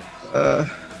 I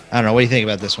don't know. What do you think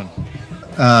about this one?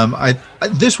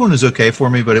 This one is okay for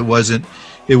me, but it wasn't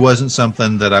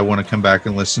something that I want to come back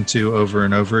and listen to over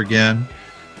and over again.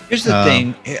 Here's the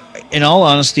thing. In all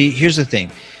honesty, here's the thing.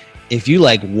 If you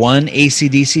like one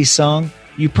AC/DC song,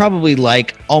 you probably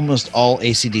like almost all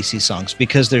AC/DC songs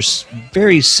because they're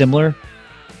very similar.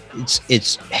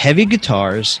 It's heavy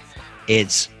guitars.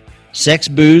 It's sex,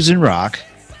 booze, and rock.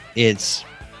 It's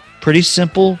pretty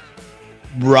simple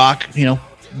rock,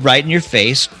 right in your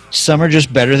face. Some are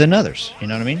just better than others. You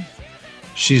know what I mean?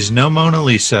 She's no Mona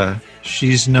Lisa.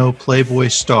 She's no Playboy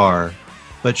star,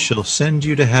 but she'll send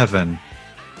you to heaven,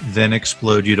 then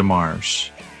explode you to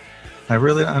Mars. I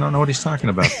don't know what he's talking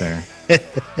about there.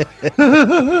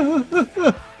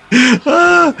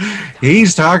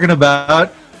 He's talking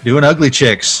about doing ugly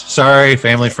chicks. Sorry,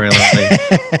 family friendly.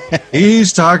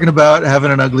 He's talking about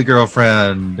having an ugly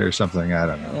girlfriend or something. I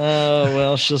don't know. Oh,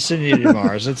 well, she'll send you to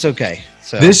Mars. It's okay.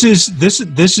 So this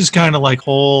is kind of like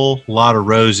Whole Lot of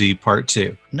Rosie Part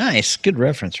 2. Nice. Good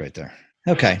reference right there.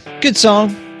 Okay. Good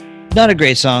song. Not a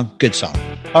great song. Good song.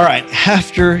 All right.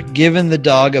 After giving the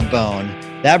dog a bone,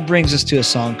 that brings us to a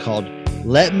song called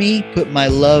Let Me Put My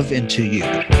Love Into You.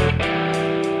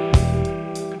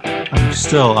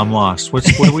 I'm lost. What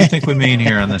do we think we mean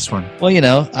here on this one?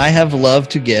 Well, I have love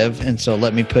to give, and so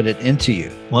let me put it into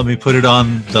you. Let me put it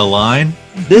on the line.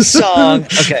 This song,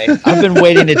 okay, I've been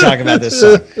waiting to talk about this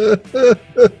song.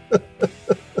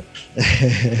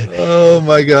 Oh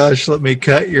my gosh, let me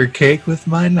cut your cake with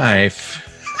my knife.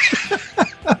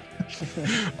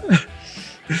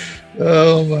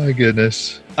 Oh my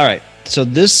goodness. All right, so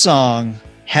this song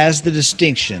has the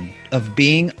distinction of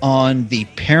being on the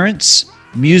Parents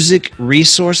Music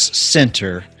Resource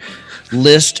Center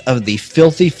list of the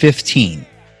Filthy 15.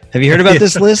 Have you heard about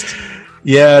this list?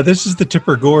 Yeah, this is the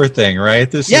Tipper Gore thing, right?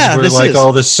 This is where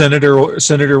all the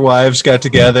senator wives got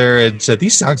together and said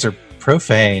these songs are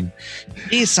profane.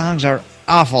 These songs are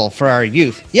awful for our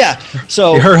youth. Yeah.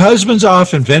 So her husband's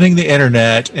off inventing the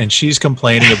internet and she's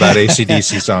complaining about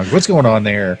AC/DC songs. What's going on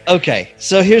there? Okay.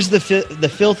 So here's the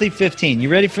Filthy 15. You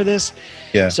ready for this?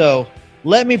 Yeah. So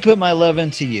let me put my love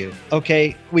into you.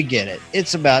 Okay, we get it.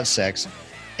 It's about sex,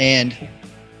 and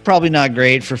probably not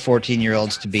great for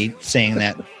 14-year-olds to be saying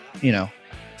that,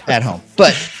 at home.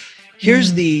 But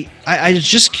here's I was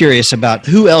just curious about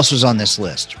who else was on this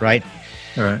list, right?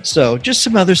 All right. So just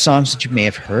some other songs that you may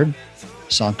have heard.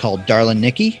 A song called Darlin'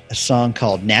 Nikki, a song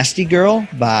called Nasty Girl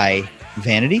by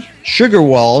Vanity, Sugar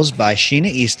Walls by Sheena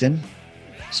Easton.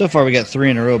 So far we got 3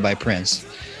 in a row by Prince.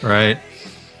 Right.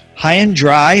 High and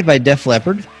Dry by Def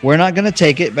Leppard. We're Not Gonna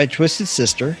Take It by Twisted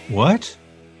Sister. What?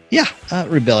 Yeah,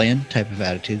 rebellion type of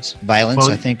attitudes. Violence,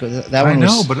 Well, I think. That one I know,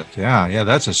 was, but yeah,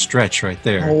 that's a stretch right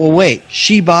there. Oh, well, wait.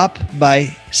 She Bop by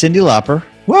Cyndi Lauper.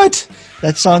 What?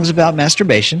 That song's about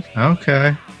masturbation.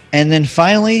 Okay. And then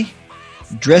finally,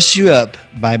 Dress You Up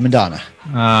by Madonna.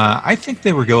 I think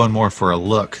they were going more for a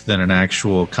look than an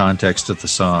actual context of the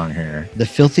song here. The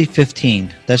Filthy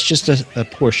 15. That's just a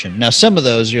portion. Now, some of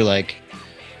those you're like,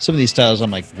 some of these styles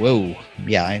I'm like, whoa.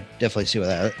 Yeah, I definitely see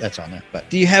what that's on there. But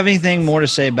do you have anything more to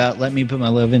say about Let Me Put My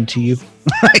Love Into You?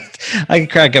 I can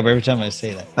crack up every time I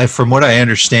say that. From what I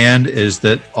understand is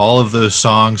that all of those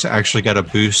songs actually got a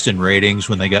boost in ratings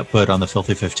when they got put on the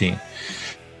Filthy 15.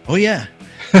 Oh, yeah.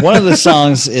 One of the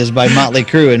songs is by Motley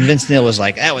Crue, and Vince Neil was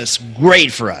like, that was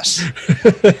great for us.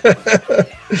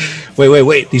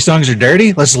 Wait. These songs are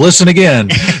dirty? Let's listen again.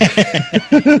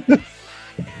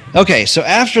 Okay, so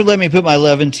after Let Me Put My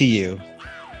Love Into You,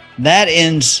 that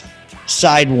ends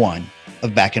side 1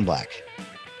 of Back in Black.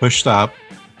 Push stop.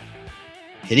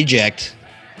 Hit eject.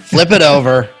 Flip it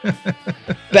over.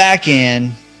 Back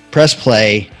in. Press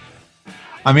play.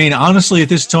 I mean, honestly, at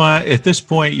this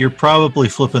point, you're probably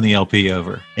flipping the LP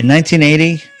over. In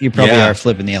 1980, you probably are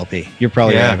flipping the LP. You're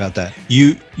probably right about that.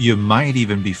 You might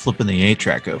even be flipping the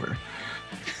 8-track over.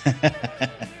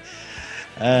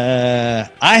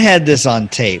 I had this on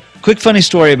tape. Quick funny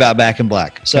story about Back in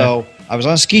Black. So I was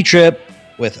on a ski trip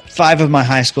with 5 of my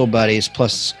high school buddies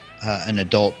plus an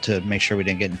adult to make sure we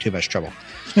didn't get in too much trouble.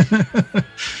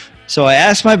 So I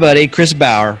asked my buddy, Chris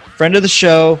Bauer, friend of the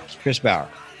show, Chris Bauer,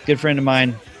 good friend of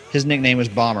mine. His nickname was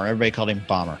Bomber. Everybody called him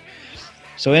Bomber.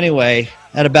 So anyway,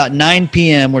 at about 9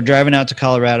 p.m., we're driving out to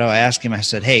Colorado. I asked him, I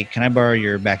said, hey, can I borrow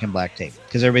your Back in Black tape?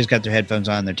 Because everybody's got their headphones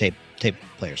on, their tape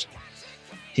players.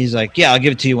 He's like, yeah, I'll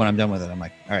give it to you when I'm done with it. I'm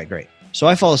like, all right, great. So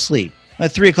I fall asleep.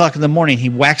 At 3 o'clock in the morning, he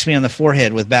whacks me on the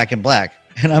forehead with Back in Black.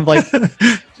 And I'm like,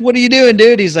 what are you doing,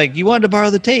 dude? He's like, you wanted to borrow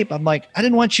the tape. I'm like, I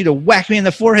didn't want you to whack me in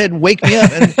the forehead and wake me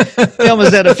up. And we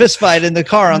almost had a fist fight in the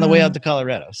car on the way out to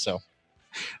Colorado. So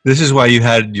This is why you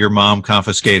had your mom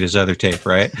confiscate his other tape,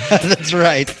 right? that's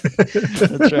right.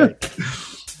 That's right.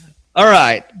 All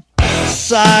right.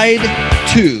 Side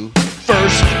 2,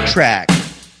 first track.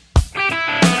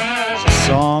 It's a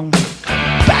song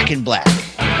called Back in Black.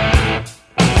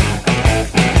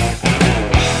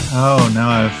 Oh,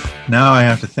 now I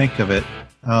have to think of it.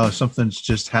 Oh, something's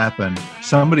just happened.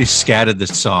 Somebody scattered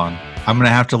this song. I'm going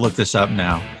to have to look this up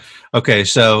now. Okay,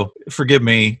 so forgive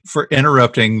me for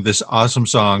interrupting this awesome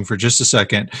song for just a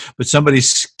second, but somebody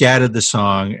scattered the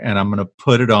song, and I'm going to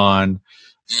put it on.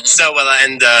 So,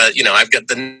 I've got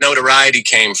the notoriety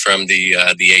came from the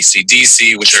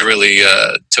AC/DC, which really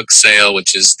took sale,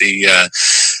 which is the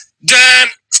dun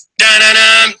dun dun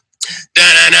dun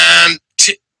dun dun.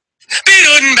 I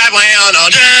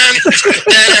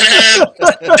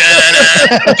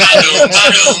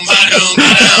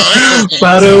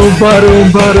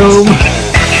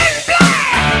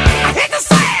hate to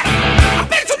say it, I've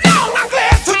been too long, I'm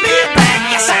glad to be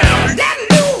back. Yes, I'm letting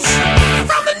loose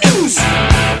from the news.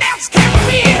 That's kept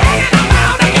me hanging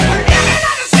around. I get the living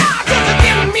on the side just to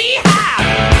get me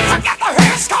high. Forget the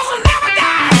hearse, cause I'll never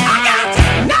die. I got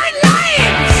 9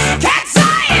 lions, cat's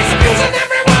eyes, abusing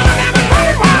everyone and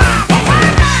everybody.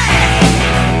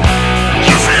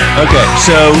 Yes, I'm Okay,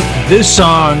 so this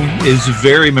song is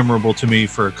very memorable to me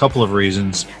for a couple of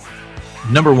reasons.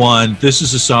 Number one, this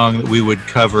is a song that we would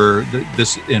cover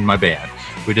this in my band.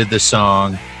 We did this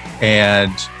song,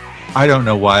 and I don't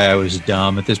know why I was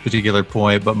dumb at this particular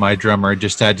point, but my drummer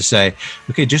just had to say,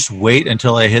 okay, just wait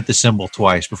until I hit the cymbal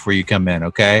twice before you come in,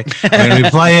 okay? I'm going to be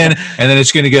playing, and then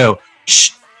it's going to go,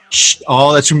 shh, shh,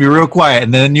 oh, that's going to be real quiet,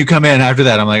 and then you come in after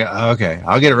that. I'm like, okay,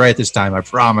 I'll get it right this time, I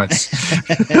promise.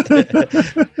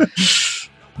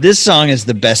 This song is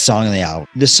the best song on the album.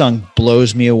 This song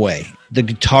blows me away. The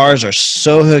guitars are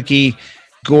so hooky,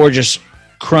 gorgeous,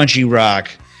 crunchy rock.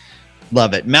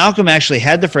 Love it. Malcolm actually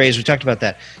had the phrase, we talked about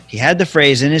that. He had the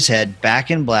phrase in his head,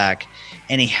 Back in Black,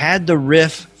 and he had the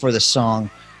riff for the song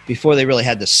before they really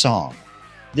had the song.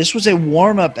 This was a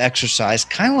warm-up exercise,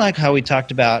 kind of like how we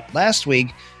talked about last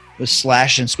week with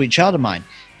Slash and Sweet Child of Mine.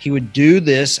 He would do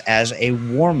this as a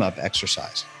warm-up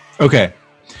exercise. Okay,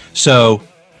 so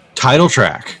title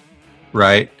track,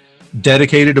 right?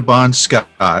 Dedicated to Bon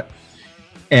Scott.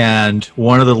 And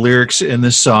one of the lyrics in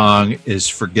this song is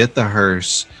forget the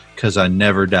hearse because I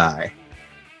never die.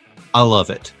 I love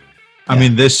it. I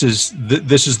mean, this is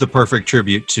the perfect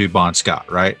tribute to Bon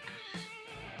Scott, right?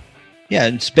 Yeah,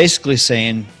 it's basically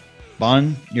saying,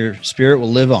 Bon, your spirit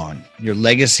will live on. Your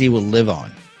legacy will live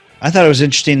on. I thought it was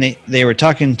interesting. They were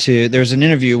talking to, there was an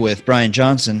interview with Brian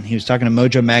Johnson. He was talking to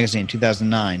Mojo Magazine in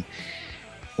 2009.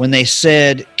 When they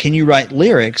said, can you write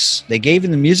lyrics? They gave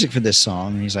him the music for this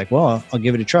song. And he's like, well, I'll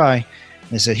give it a try. And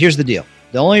they said, here's the deal.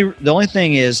 The only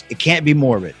thing is it can't be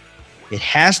morbid. It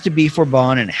has to be for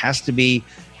Bon, and it has to be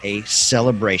a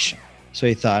celebration. So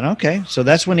he thought, okay. So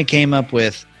that's when he came up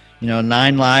with,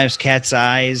 9 lives, cat's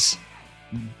eyes,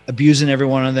 abusing every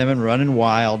one of them and running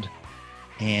wild.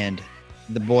 And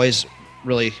the boys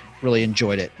really, really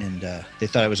enjoyed it. And they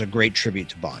thought it was a great tribute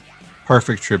to Bon.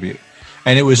 Perfect tribute.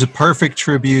 And it was a perfect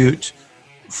tribute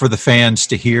for the fans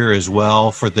to hear as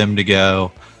well, for them to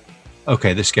go,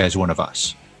 okay, this guy's one of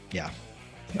us. Yeah.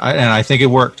 And I think it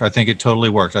worked. I think it totally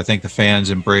worked. I think the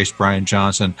fans embraced Brian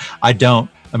Johnson.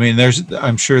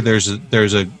 I'm sure there's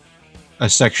a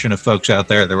section of folks out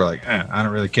there that were like, I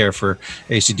don't really care for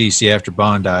AC/DC after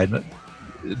Bon died, but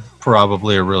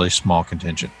probably a really small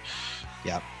contingent.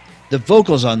 Yeah. The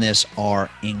vocals on this are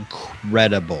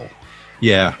incredible.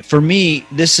 Yeah. For me,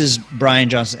 this is Brian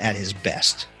Johnson at his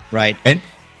best, right? And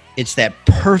it's that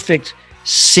perfect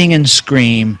sing and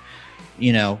scream.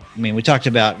 We talked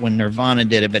about when Nirvana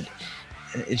did it, but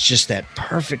it's just that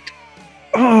perfect,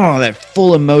 that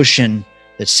full emotion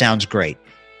that sounds great.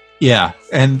 yeah.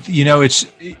 And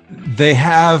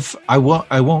I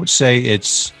won't say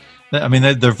it's,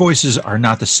 their voices are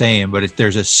not the same, but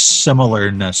there's a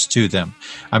similarness to them.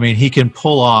 He can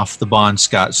pull off the Bon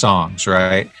Scott songs,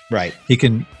 right? Right. He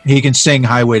can sing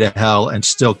Highway to Hell and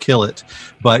still kill it.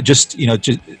 But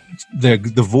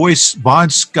the voice, Bon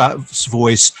Scott's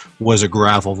voice was a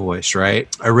gravel voice, right?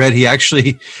 I read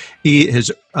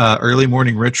his early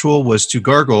morning ritual was to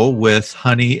gargle with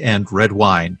honey and red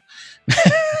wine.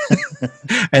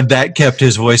 And that kept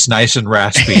his voice nice and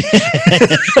raspy.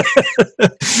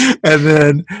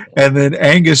 and then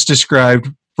Angus described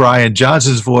Brian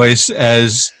Johnson's voice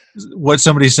as what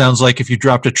somebody sounds like if you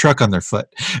dropped a truck on their foot.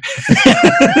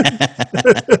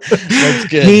 That's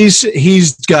good.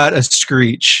 He's got a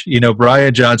screech.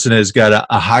 Brian Johnson has got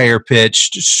a higher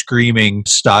pitched screaming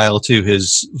style to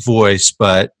his voice,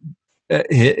 but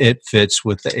it fits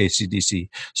with the AC/DC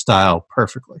style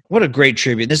perfectly. What a great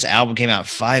tribute. This album came out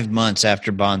 5 months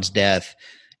after Bond's death,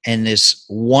 and this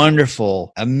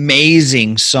wonderful,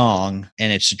 amazing song,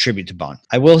 and it's a tribute to Bond.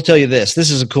 I will tell you this.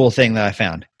 This is a cool thing that I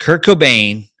found. Kurt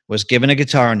Cobain was given a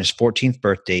guitar on his 14th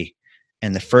birthday,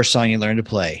 and the first song he learned to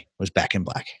play was Back in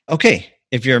Black. Okay,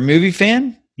 if you're a movie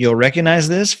fan, you'll recognize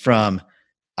this from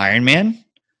Iron Man,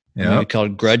 a movie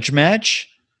called Grudge Match,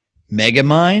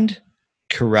 Megamind,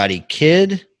 Karate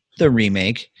Kid, the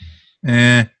remake,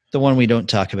 the one we don't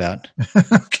talk about.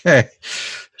 Okay.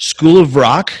 School of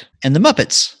Rock, and The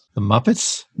Muppets. The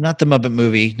Muppets? Not the Muppet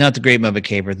movie, not the Great Muppet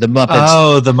Caper, The Muppets.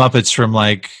 Oh, the Muppets from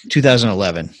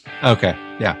 2011. Okay,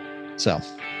 yeah. So.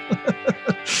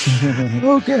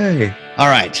 Okay. All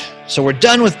right. So we're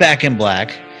done with Back in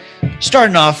Black.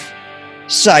 Starting off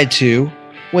side 2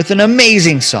 with an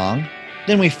amazing song.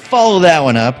 Then we follow that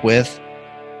one up with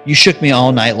You Shook Me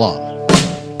All Night Long.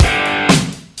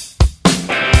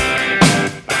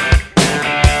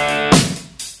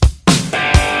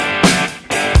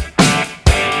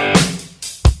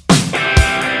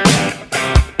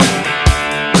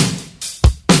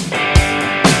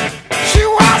 She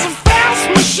was a fast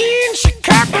machine. She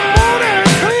cut the motor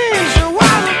clean. She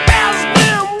was the best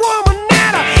damn woman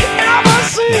that I ever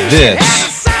seen.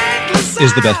 This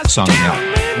is the best song in the album.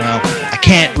 Well, I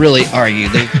can't really argue.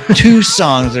 The 2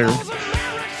 songs are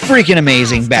freaking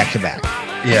amazing back to back.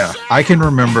 Yeah, I can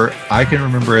remember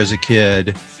as a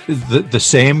kid the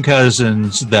same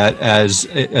cousins that as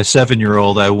a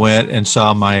 7-year-old I went and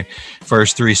saw my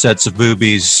first 3 sets of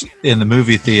boobies in the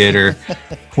movie theater.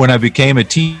 When I became a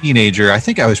teenager, I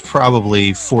think I was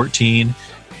probably 14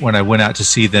 when I went out to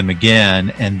see them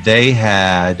again, and they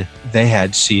had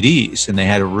CDs, and they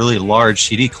had a really large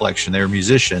CD collection. They were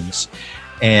musicians,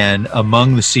 and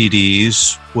among the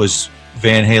CDs was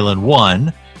Van Halen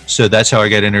 1. So that's how I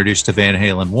got introduced to Van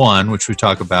Halen 1, which we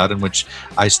talk about and which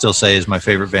I still say is my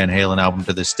favorite Van Halen album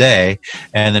to this day.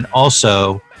 And then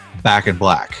also Back in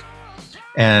Black.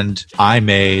 And I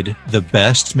made the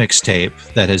best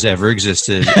mixtape that has ever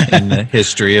existed in the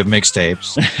history of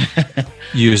mixtapes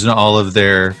using all of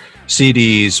their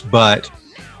CDs. But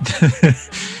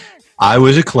I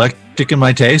was eclectic in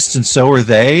my tastes, and so were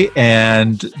they.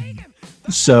 And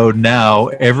so now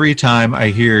every time I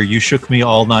hear You Shook Me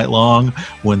All Night Long,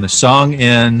 when the song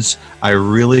ends, I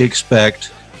really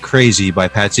expect Crazy by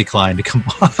Patsy Cline to come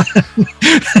on.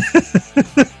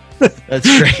 That's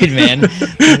great, man.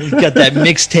 You've got that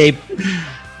mixtape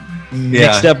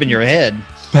mixed up in your head.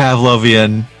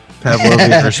 Pavlovian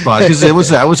response, because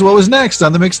that was what was next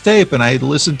on the mixtape, and I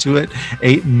listened to it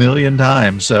 8 million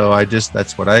times. So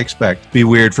that's what I expect. Be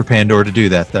weird for Pandora to do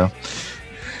that, though.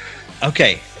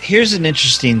 Okay, here's an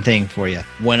interesting thing for you.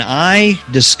 When I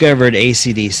discovered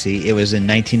AC/DC, it was in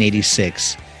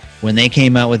 1986 when they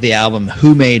came out with the album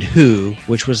Who Made Who,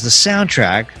 which was the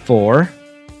soundtrack for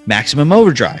Maximum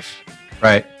Overdrive.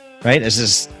 Right. It's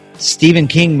this Stephen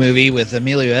King movie with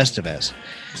Emilio Estevez.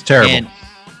 It's terrible. And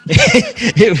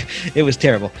it was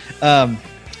terrible.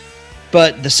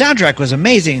 But the soundtrack was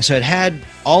amazing. So it had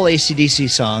all AC/DC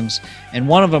songs, and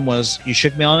one of them was You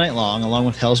Shook Me All Night Long, along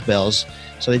with Hell's Bells.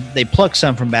 So they plucked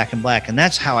some from Back in Black, and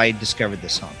that's how I discovered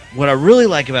this song. What I really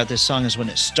like about this song is when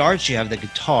it starts, you have the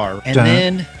guitar, and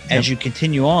then as you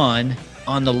continue on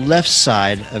the left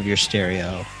side of your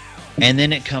stereo, and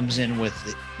then it comes in with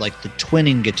like the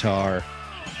twinning guitar.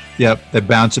 Yep, they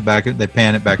bounce it back, they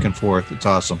pan it back and forth. It's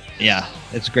awesome. Yeah,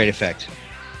 it's a great effect.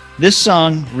 This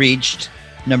song reached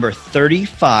number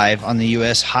 35 on the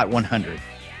U.S. Hot 100.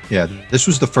 Yeah, this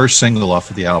was the first single off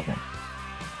of the album.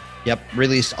 Yep,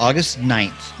 released August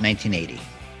 9th, 1980.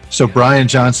 So Brian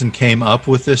Johnson came up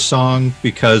with this song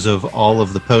because of all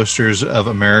of the posters of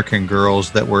American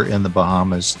girls that were in the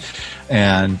Bahamas.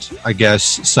 And I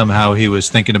guess somehow he was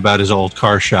thinking about his old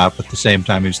car shop at the same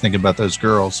time he was thinking about those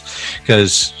girls,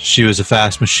 because she was a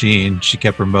fast machine. She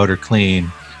kept her motor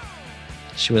clean.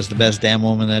 She was the best damn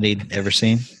woman that he'd ever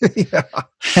seen.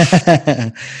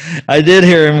 I did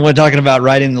hear him when talking about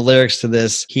writing the lyrics to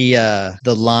this. The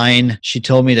line, she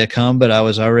told me to come, but I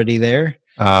was already there.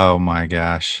 Oh my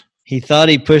gosh. He thought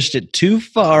he pushed it too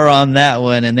far on that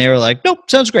one, and they were like, nope,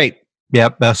 sounds great.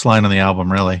 Yep, best line on the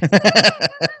album, really.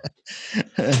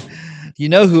 You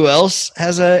know who else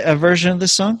has a version of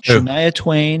this song? Who? Shania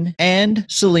Twain and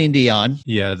Celine Dion.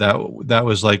 Yeah, that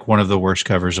was like one of the worst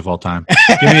covers of all time.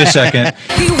 Give me a second.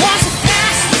 He was a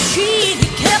fast machine. He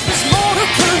kept his motor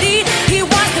clean. He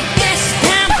was the best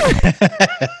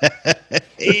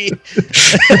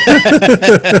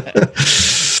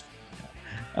damn.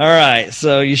 All right,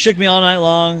 so You Shook Me All Night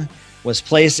Long was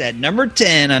placed at number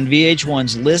 10 on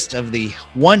VH1's list of the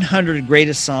 100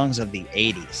 greatest songs of the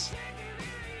 80s.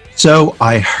 So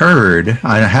I heard,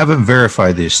 I haven't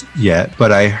verified this yet,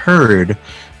 but I heard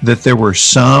that there were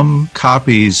some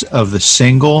copies of the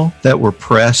single that were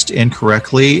pressed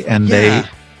incorrectly, and Yeah. they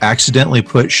accidentally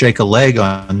put Shake a Leg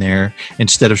on there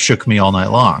instead of Shook Me All Night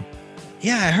Long.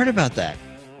 Yeah, I heard about that.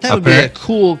 That would be a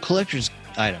cool collector's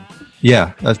item.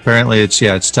 Yeah, apparently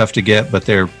it's tough to get, but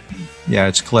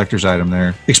it's a collector's item.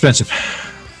 They're expensive.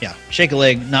 Yeah, Shake a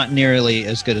Leg, not nearly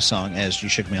as good a song as You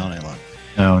Shook Me All Night Long.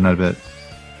 No, not a bit.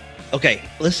 Okay,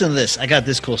 listen to this. I got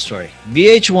this cool story.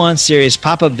 VH1 series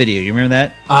pop-up video. You remember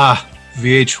that?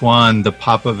 VH1, the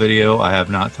pop-up video. I have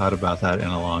not thought about that in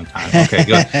a long time. Okay,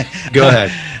 go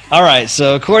ahead. All right,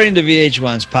 so according to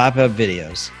VH1's pop-up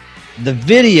videos, the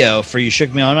video for You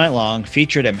Shook Me All Night Long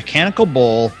featured a mechanical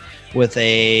bull with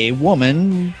a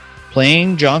woman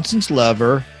playing Johnson's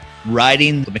lover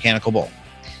riding the mechanical bull.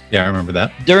 Yeah, I remember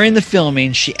that. During the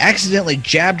filming, she accidentally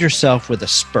jabbed herself with a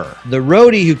spur. The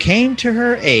roadie who came to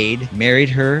her aid married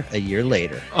her a year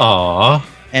later. Aw.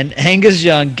 And Angus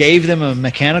Young gave them a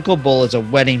mechanical bull as a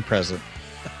wedding present.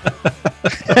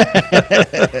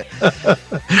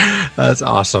 That's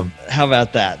awesome. How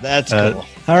about that? That's cool.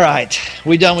 All right.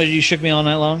 We done with You Shook Me All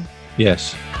Night Long?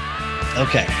 Yes.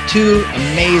 Okay. 2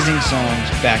 amazing songs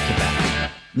back to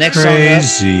back. Next song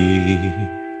Crazy.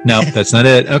 No, that's not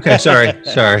it. Okay, sorry. up.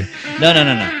 No.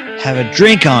 Have a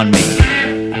Drink on Me.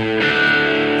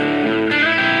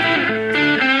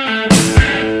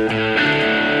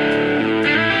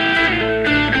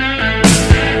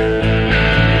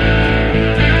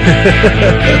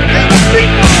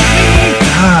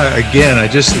 Again, I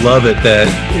just love it that,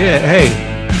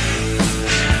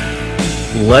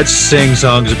 let's sing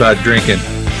songs about drinking.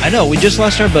 I know. We just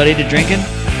lost our buddy to drinking,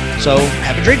 so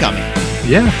have a drink on me.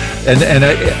 Yeah. And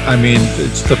I mean,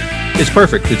 it's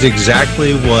perfect. It's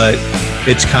exactly what,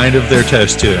 it's kind of their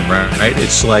toast to him, right?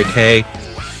 It's like, hey,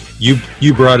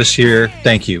 you brought us here.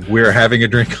 Thank you. We're having a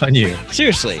drink on you.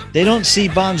 Seriously, they don't see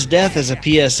Bond's death as a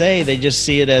PSA. They just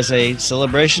see it as a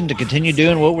celebration to continue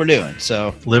doing what we're doing.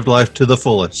 So, Live life to the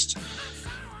fullest.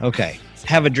 okay.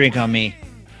 Have a Drink on Me.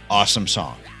 Awesome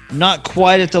song. Not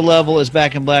quite at the level as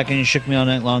Back in Black and You Shook Me All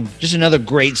Night Long. Just another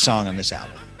great song on this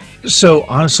album. So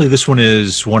honestly, this one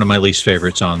is one of my least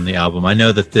favorites on the album. I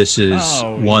know that this is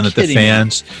one that the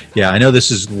fans, I know this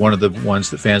is one of the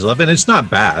ones that fans love, and it's not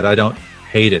bad. I don't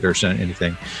hate it or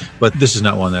anything, but this is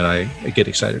not one that I get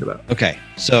excited about. Okay,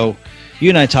 so you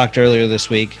and I talked earlier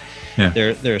this week. Yeah.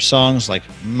 There are songs like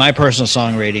my personal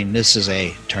song rating. This is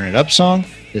a turn it up song.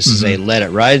 This is a let it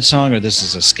ride song, or this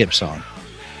is a skip song.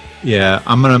 Yeah,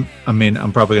 I'm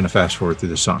probably gonna fast forward through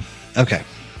this song. Okay,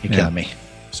 you're killing me.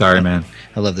 Sorry, man.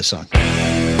 I love this song.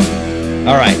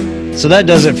 All right, so that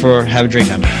does it for Have a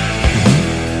Drink on Me.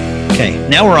 Okay,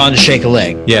 now we're on to Shake a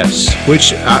Leg. Yes,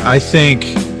 which I think,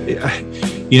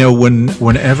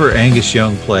 whenever Angus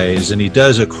Young plays, and he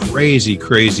does a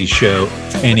crazy show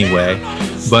anyway,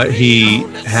 but he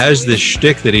has this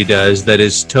shtick that he does that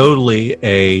is totally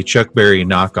a Chuck Berry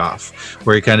knockoff,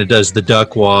 where he kind of does the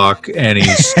duck walk and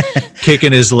he's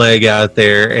kicking his leg out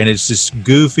there, and it's this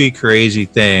goofy, crazy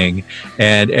thing.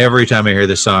 And every time I hear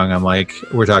this song, I'm like,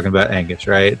 we're talking about Angus,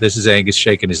 right? This is Angus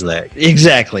shaking his leg.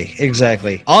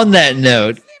 Exactly. On that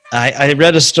note, I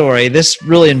read a story. This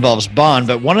really involves Bond,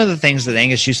 but one of the things that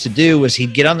Angus used to do was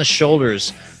he'd get on the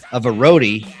shoulders of a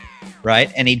roadie,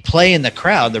 right? And he'd play in the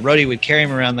crowd. The roadie would carry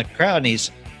him around the crowd, and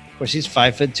he's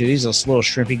 5'2". He's this little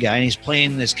shrimpy guy, and he's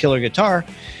playing this killer guitar.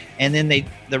 And then the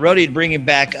roadie would bring him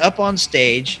back up on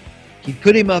stage. He'd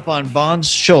put him up on Bond's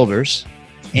shoulders,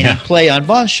 and he'd play on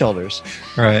Bond's shoulders.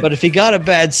 Right. But if he got a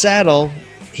bad saddle,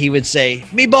 he would say,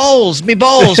 me bowls,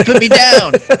 put me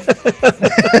down.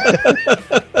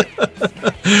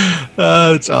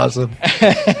 Oh, it's awesome.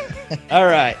 All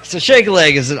right. So Shake a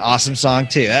Leg is an awesome song,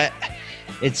 too.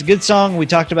 It's a good song. We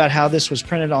talked about how this was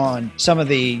printed on some of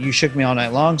the You Shook Me All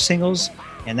Night Long singles,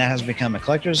 and that has become a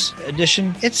collector's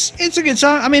edition. It's a good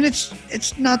song. I mean,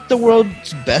 it's not the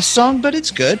world's best song, but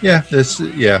it's good. Yeah.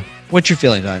 What's your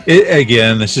feeling on it?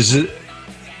 Again, this is,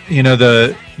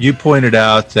 you pointed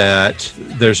out that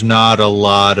there's not a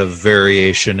lot of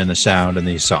variation in the sound in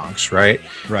these songs, right?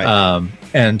 Right.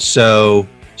 And so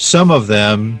some of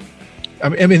them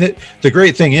I mean, the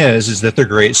great thing is that they're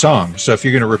great songs. So if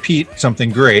you're going to repeat something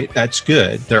great, that's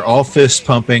good. They're all fist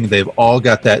pumping. They've all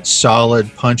got that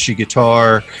solid, punchy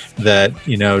guitar that,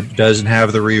 you know, doesn't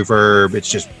have the reverb. It's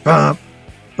just bump,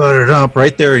 ba-da-dump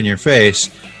right there in your face.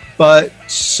 But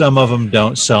some of them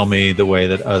don't sell me the way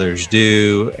that others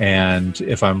do. And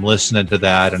if I'm listening to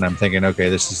that and I'm thinking, okay,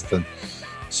 this is the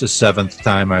seventh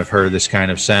time I've heard this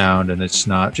kind of sound, and it's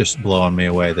not just blowing me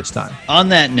away this time. On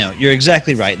that note, you're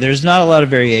exactly right. There's not a lot of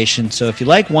variation. So if you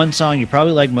like one song, you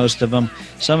probably like most of them.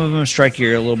 Some of them strike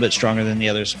you a little bit stronger than the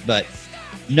others. But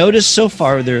notice so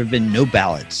far there have been no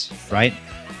ballads, right?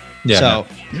 Yeah. So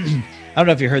I don't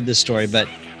know if you heard this story, but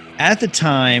at the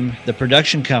time, the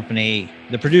production company,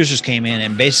 the producers came in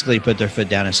and basically put their foot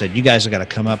down and said, you guys have got to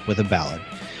come up with a ballad.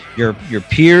 Your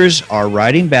peers are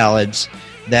writing ballads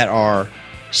that are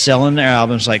selling their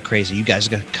albums like crazy. You guys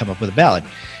got to come up with a ballad.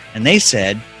 And they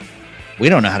said, we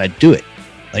don't know how to do it.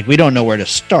 Like, we don't know where to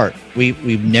start.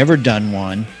 We've never done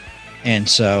one. And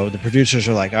so the producers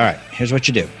are like, all right, here's what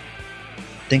you do.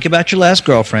 Think about your last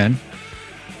girlfriend,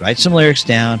 write some lyrics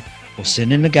down. We'll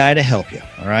send in a guy to help you.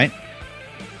 All right.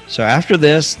 So after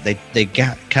this, they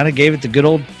kind of gave it the good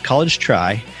old college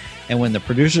try. And when the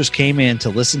producers came in to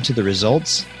listen to the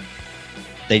results,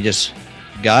 they just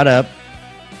got up,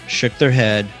 shook their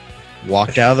head,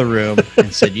 walked out of the room,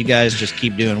 and said, you guys just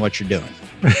keep doing what you're doing.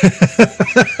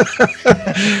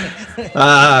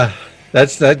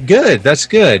 That's good. That's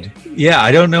good. Yeah,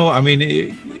 I don't know. I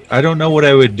mean, I don't know what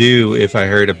I would do if I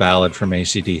heard a ballad from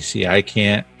AC/DC. I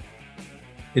can't.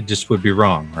 It just would be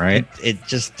wrong, right? It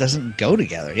just doesn't go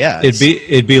together. Yeah.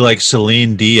 It'd be like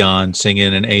Celine Dion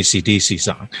singing an AC/DC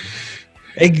song.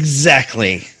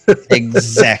 Exactly.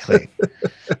 Exactly.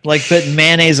 Like putting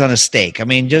mayonnaise on a steak. I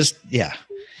mean, just, yeah.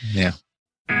 Yeah.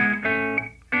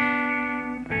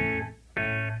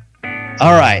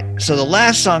 All right. So the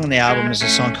last song on the album is a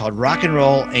song called Rock and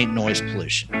Roll Ain't Noise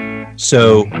Pollution.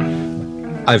 So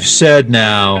I've said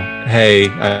now, hey,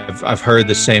 I've heard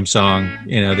the same song,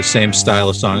 you know, the same style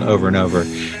of song over and over.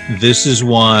 This is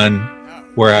one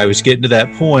where I was getting to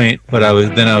that point, but I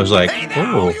was like,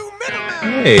 oh,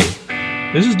 hey,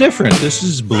 this is different. This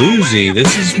is bluesy.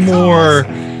 This is more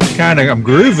kind of, I'm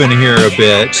grooving here a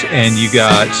bit. And you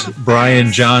got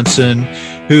Brian Johnson,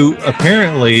 who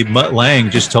apparently Mutt Lange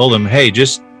just told him, hey,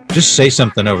 just say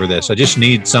something over this. I just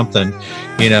need something,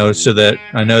 you know, so that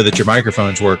I know that your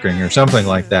microphone's working or something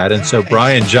like that. And so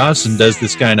Brian Johnson does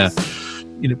this kind of,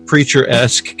 you know,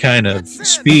 preacher-esque kind of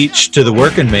speech to the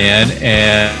working man,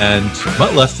 and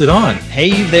Mutt left it on.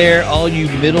 Hey there, all you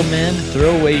middlemen,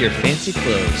 throw away your fancy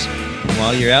clothes. And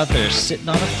while you're out there sitting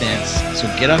on a fence, so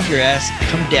get off your ass and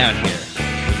come down here.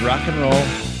 'Cause rock and roll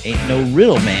ain't no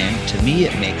riddle, man. To me,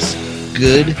 it makes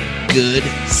good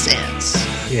sense.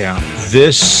 Yeah.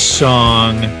 This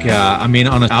song, I mean,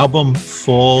 on an album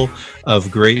full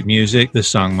of great music, this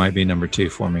song might be number 2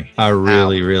 for me. I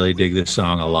really dig this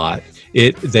song a lot.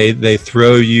 They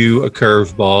throw you a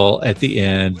curveball at the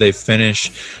end. They finish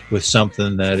with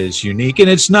something that is unique, and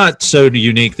it's not so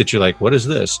unique that you're like, what is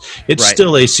this? It's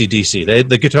still AC/DC.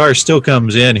 The guitar still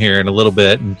comes in here in a little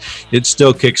bit, and it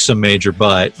still kicks some major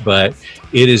butt, but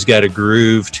it has got a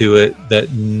groove to it that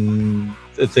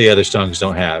the other songs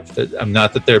don't have.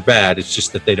 Not that they're bad, it's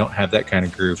just that they don't have that kind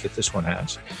of groove that this one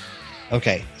has.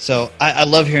 Okay, so I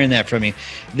love hearing that from you.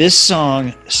 This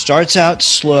song starts out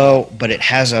slow, but it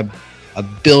has a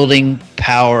building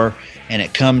power, and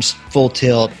it comes full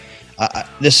tilt.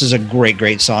 This is a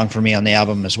great song for me on the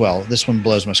album as well. This one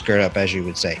blows my skirt up, as you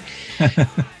would say.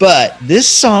 But this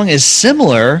song is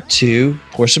similar to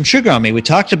Pour Some Sugar on Me. We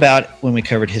talked about when we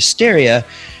covered Hysteria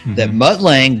that Mutt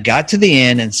Lange got to the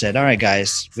end and said, all right,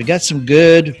 guys, we got some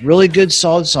really good,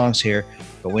 solid songs here,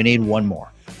 but we need one more,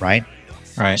 right?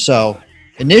 Right. So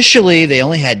initially, they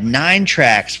only had 9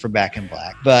 tracks for Back in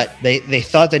Black, but they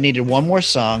thought they needed one more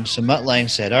song. So Mutt Lange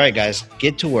said, all right, guys,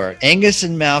 get to work. Angus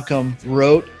and Malcolm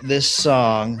wrote this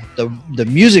song, the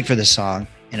music for the song,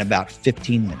 in about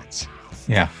 15 minutes.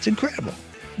 Yeah. It's incredible.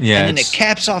 Yeah. And then it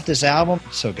caps off this album.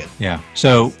 So good. Yeah.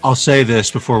 So I'll say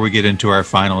this before we get into our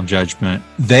final judgment.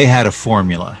 They had a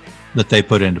formula that they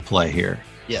put into play here.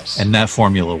 Yes. And that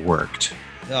formula worked.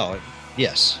 Oh,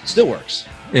 yes. It still works.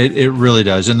 It really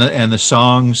does. And the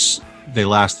songs, they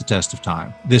last the test of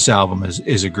time. This album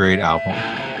is a great album.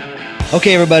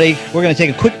 Okay, everybody, we're going to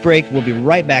take a quick break. We'll be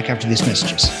right back after these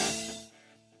messages.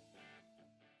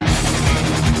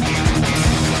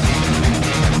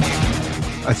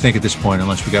 I think at this point,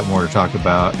 unless we got more to talk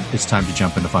about, it's time to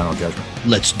jump into Final Judgment.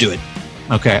 Let's do it.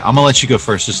 Okay, I'm going to let you go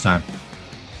first this time.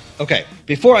 Okay,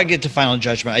 before I get to Final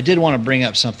Judgment, I did want to bring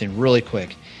up something really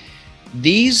quick.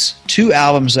 these two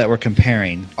albums that we're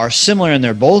comparing are similar, and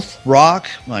they're both rock,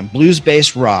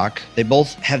 blues-based rock. They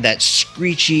both have that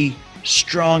screechy,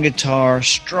 strong guitar,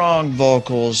 strong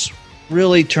vocals,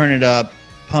 really turn it up,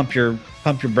 pump your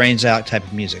brains out type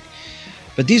of music.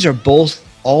 But these are both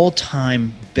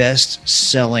all-time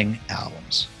best-selling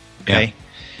albums. Okay?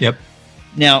 Yep.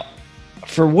 Now,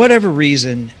 for whatever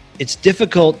reason, it's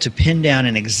difficult to pin down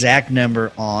an exact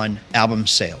number on album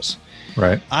sales.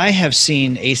 Right. I have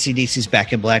seen AC/DC's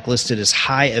Back in Black listed as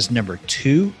high as number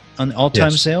 2 on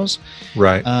all-time sales.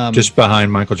 Right. Just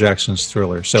behind Michael Jackson's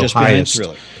Thriller. So just behind highest,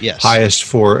 Thriller. Yes. highest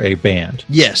for a band.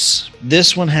 Yes.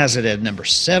 This one has it at number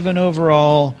 7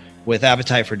 overall, with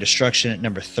Appetite for Destruction at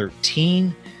number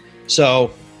 13.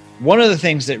 So one of the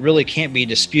things that really can't be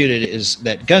disputed is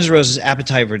that Guns N' Roses'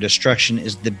 Appetite for Destruction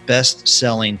is the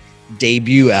best-selling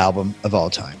debut album of all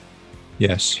time.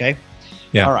 Yes. Okay?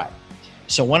 Yeah. All right.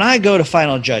 So when I go to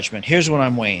Final Judgment, here's what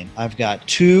I'm weighing. I've got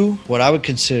 2, what I would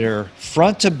consider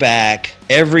front to back,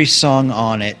 every song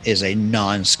on it is a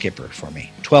non-skipper for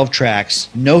me. 12 tracks,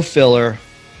 no filler,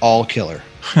 all killer.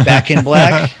 Back in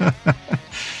Black.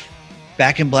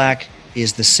 Back in Black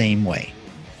is the same way.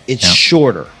 It's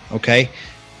shorter, okay?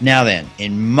 Now then,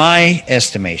 in my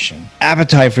estimation,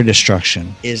 Appetite for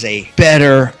Destruction is a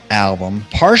better album,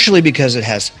 partially because it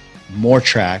has more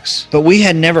tracks, but we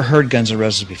had never heard Guns N'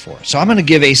 Roses before. So I'm going to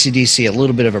give AC/DC a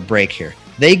little bit of a break here.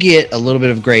 They get a little bit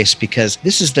of grace because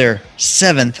this is their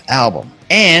 7th album.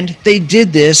 And they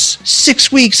did this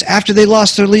 6 weeks after they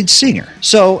lost their lead singer.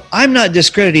 So I'm not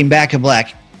discrediting Back in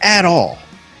Black at all.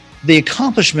 The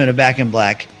accomplishment of Back in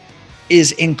Black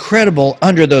is incredible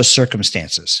under those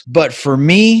circumstances. But for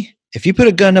me, if you put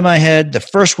a gun to my head, the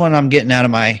first one I'm getting out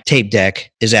of my tape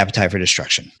deck is Appetite for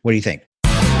Destruction. What do you think?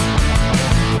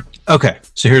 Okay,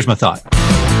 so here's my thought.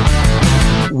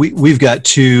 We've got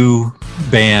 2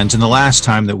 bands, and the last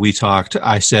time that we talked,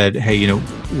 I said, hey,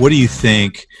 what do you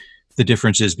think the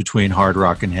difference is between hard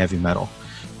rock and heavy metal?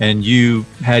 And you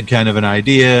had kind of an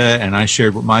idea, and I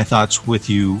shared what my thoughts with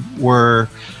you were.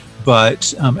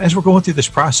 But as we're going through this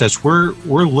process, we're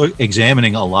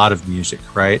examining a lot of music,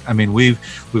 right? I mean, we've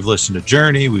listened to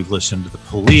Journey, we've listened to The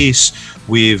Police,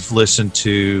 we've listened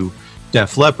to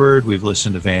Def Leppard, we've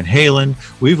listened to Van Halen,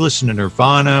 we've listened to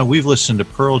Nirvana, we've listened to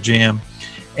Pearl Jam.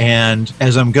 And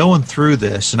as I'm going through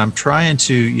this and I'm trying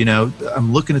to,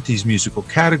 I'm looking at these musical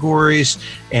categories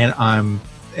and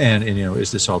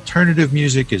is this alternative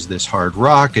music? Is this hard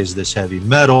rock? Is this heavy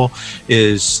metal?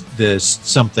 Is this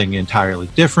something entirely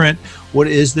different? What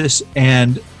is this?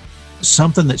 And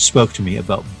something that spoke to me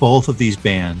about both of these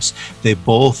bands, they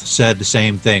both said the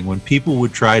same thing. When people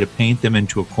would try to paint them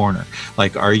into a corner,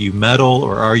 like, are you metal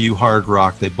or are you hard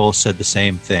rock? They both said the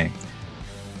same thing.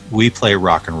 We play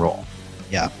rock and roll.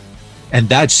 Yeah. And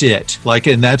that's it.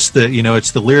 And that's the,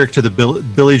 it's the lyric to the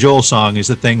Billy Joel song is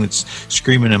the thing that's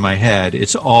screaming in my head.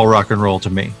 It's all rock and roll to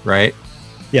me, right?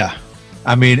 Yeah.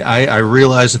 I mean, I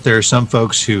realize that there are some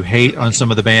folks who hate on some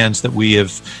of the bands that we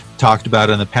have talked about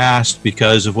in the past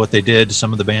because of what they did to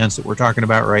some of the bands that we're talking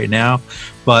about right now,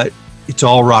 but it's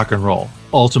all rock and roll.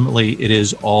 Ultimately, it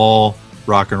is all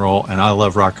rock and roll, and I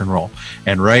love rock and roll.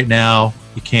 And right now,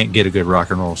 you can't get a good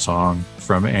rock and roll song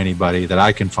from anybody that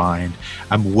I can find.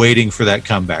 I'm waiting for that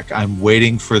comeback. I'm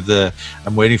waiting for the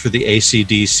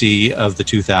AC/DC of the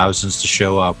 2000s to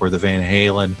show up, or the Van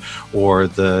Halen or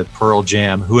the Pearl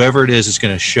Jam, whoever it is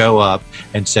going to show up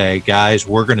and say, guys,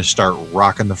 we're going to start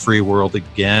rocking the free world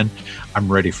again. I'm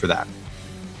ready for that.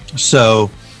 So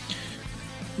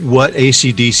what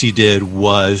AC/DC did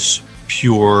was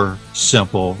pure,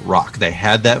 simple rock. They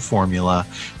had that formula.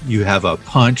 You have a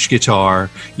punch guitar,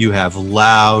 you have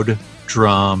loud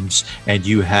drums, and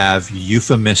you have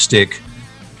euphemistic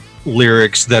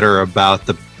lyrics that are about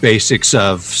the basics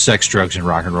of sex, drugs, and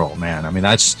rock and roll, man. I mean,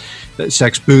 that's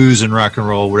sex, booze, and rock and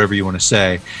roll, whatever you want to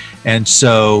say. And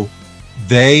so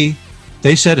they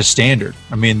set a standard.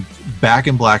 I mean, Back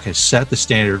in Black has set the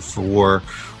standard for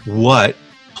what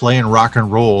playing rock and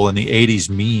roll in the 80s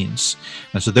means.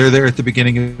 And so they're there at the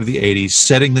beginning of the 80s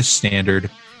setting the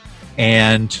standard.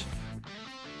 And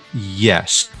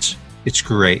yes, it's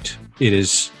great. It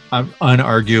is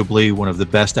unarguably one of the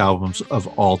best albums of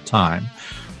all time.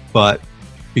 But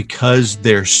because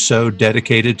they're so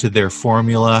dedicated to their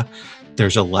formula,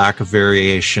 there's a lack of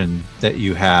variation that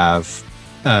you have,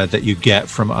 that you get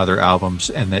from other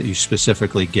albums, and that you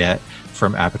specifically get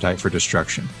from Appetite for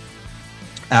Destruction.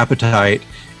 Appetite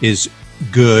is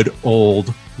good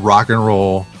old rock and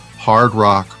roll, hard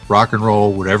rock, rock and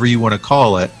roll, whatever you want to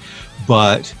call it,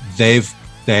 but they've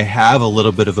They have a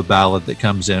little bit of a ballad that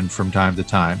comes in from time to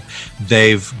time.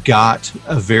 They've got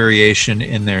a variation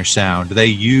in their sound. They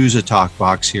use a talk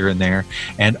box here and there.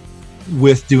 And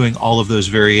with doing all of those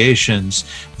variations,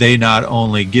 they not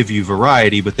only give you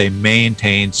variety, but they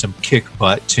maintain some kick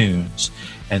butt tunes.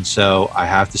 And so I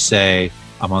have to say,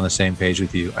 I'm on the same page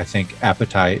with you. I think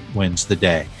Appetite wins the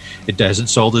day. It doesn't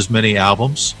sold as many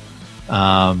albums.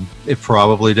 It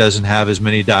probably doesn't have as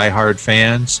many diehard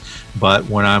fans, but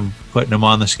when I'm putting them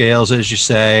on the scales, as you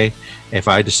say, if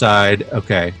I decide,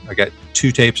 okay, I got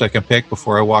 2 tapes I can pick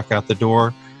before I walk out the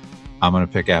door, I'm going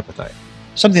to pick Appetite.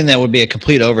 Something that would be a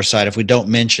complete oversight if we don't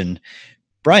mention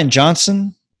Brian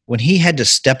Johnson, when he had to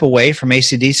step away from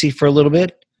AC/DC for a little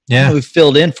bit. Yeah. Who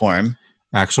filled in for him?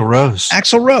 Axl Rose.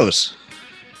 Axl Rose.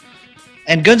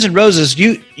 And Guns N' Roses,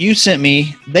 you sent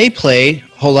me, they play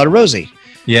Whole Lotta Rosie.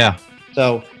 Yeah.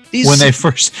 So these when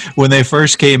they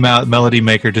first came out, Melody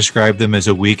Maker described them as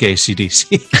a weak AC/DC.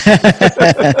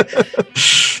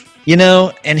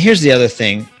 And here's the other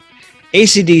thing.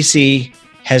 AC/DC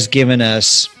has given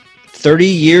us 30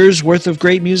 years worth of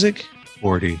great music.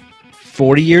 40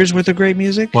 years worth of great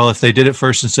music. Well, if they did it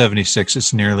first in 76,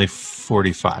 it's nearly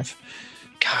 45.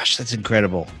 Gosh, that's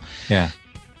incredible. Yeah.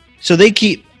 So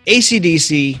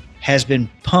AC/DC has been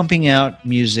pumping out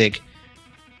music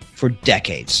for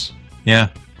decades. Yeah.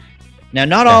 Now,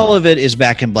 not all of it is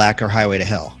Back in Black or Highway to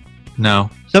Hell. No.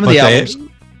 Some of the albums,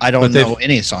 I don't know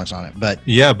any songs on it, but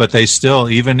yeah, but they still,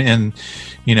 even in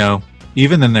their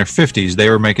 50s, they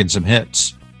were making some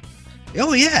hits.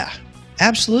 Oh yeah,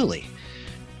 absolutely.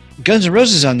 Guns N'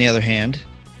 Roses, on the other hand,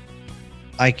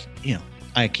 I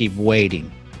keep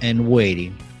waiting and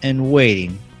waiting and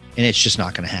waiting, and it's just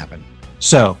not going to happen.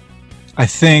 So, I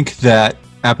think that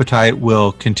Appetite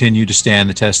will continue to stand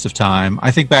the test of time. I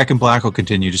think Back in Black will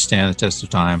continue to stand the test of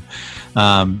time.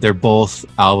 They're both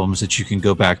albums that you can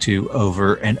go back to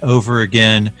over and over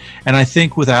again. And I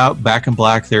think without Back in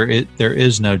Black, there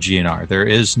is no GNR. There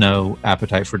is no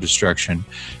Appetite for Destruction.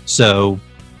 So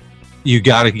you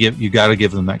got to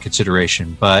give them that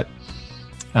consideration. But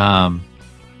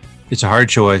it's a hard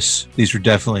choice. These were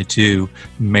definitely 2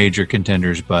 major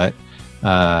contenders, but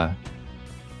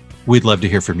we'd love to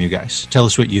hear from you guys. Tell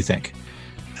us what you think.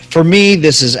 For me,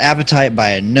 this is Appetite by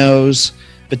a nose.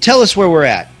 But tell us where we're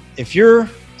at. If you're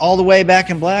all the way Back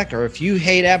in Black, or if you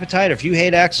hate Appetite, or if you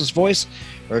hate Axl's voice,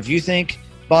 or if you think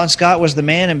Bon Scott was the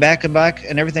man and Back in Black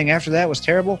and everything after that was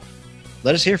terrible,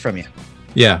 let us hear from you.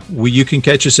 Yeah, you can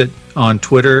catch us on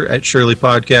Twitter at Shirley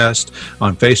Podcast,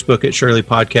 on Facebook at Shirley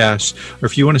Podcast, or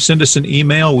if you want to send us an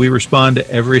email, we respond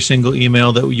to every single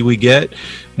email that we get,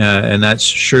 and that's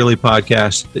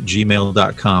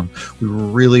shirleypodcast@gmail.com. We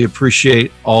really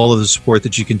appreciate all of the support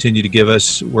that you continue to give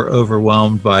us. We're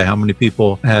overwhelmed by how many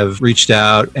people have reached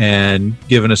out and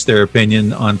given us their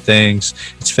opinion on things.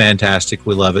 It's fantastic.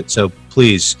 We love it. So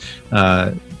please,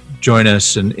 join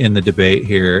us in the debate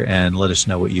here and let us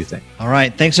know what you think. All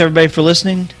right. Thanks, everybody, for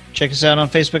listening. Check us out on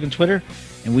Facebook and Twitter,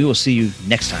 and we will see you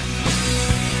next time.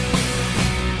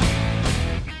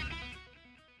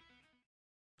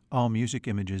 All music,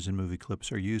 images, and movie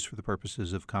clips are used for the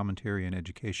purposes of commentary and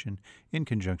education in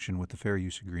conjunction with the Fair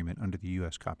Use Agreement under the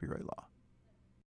U.S. copyright law.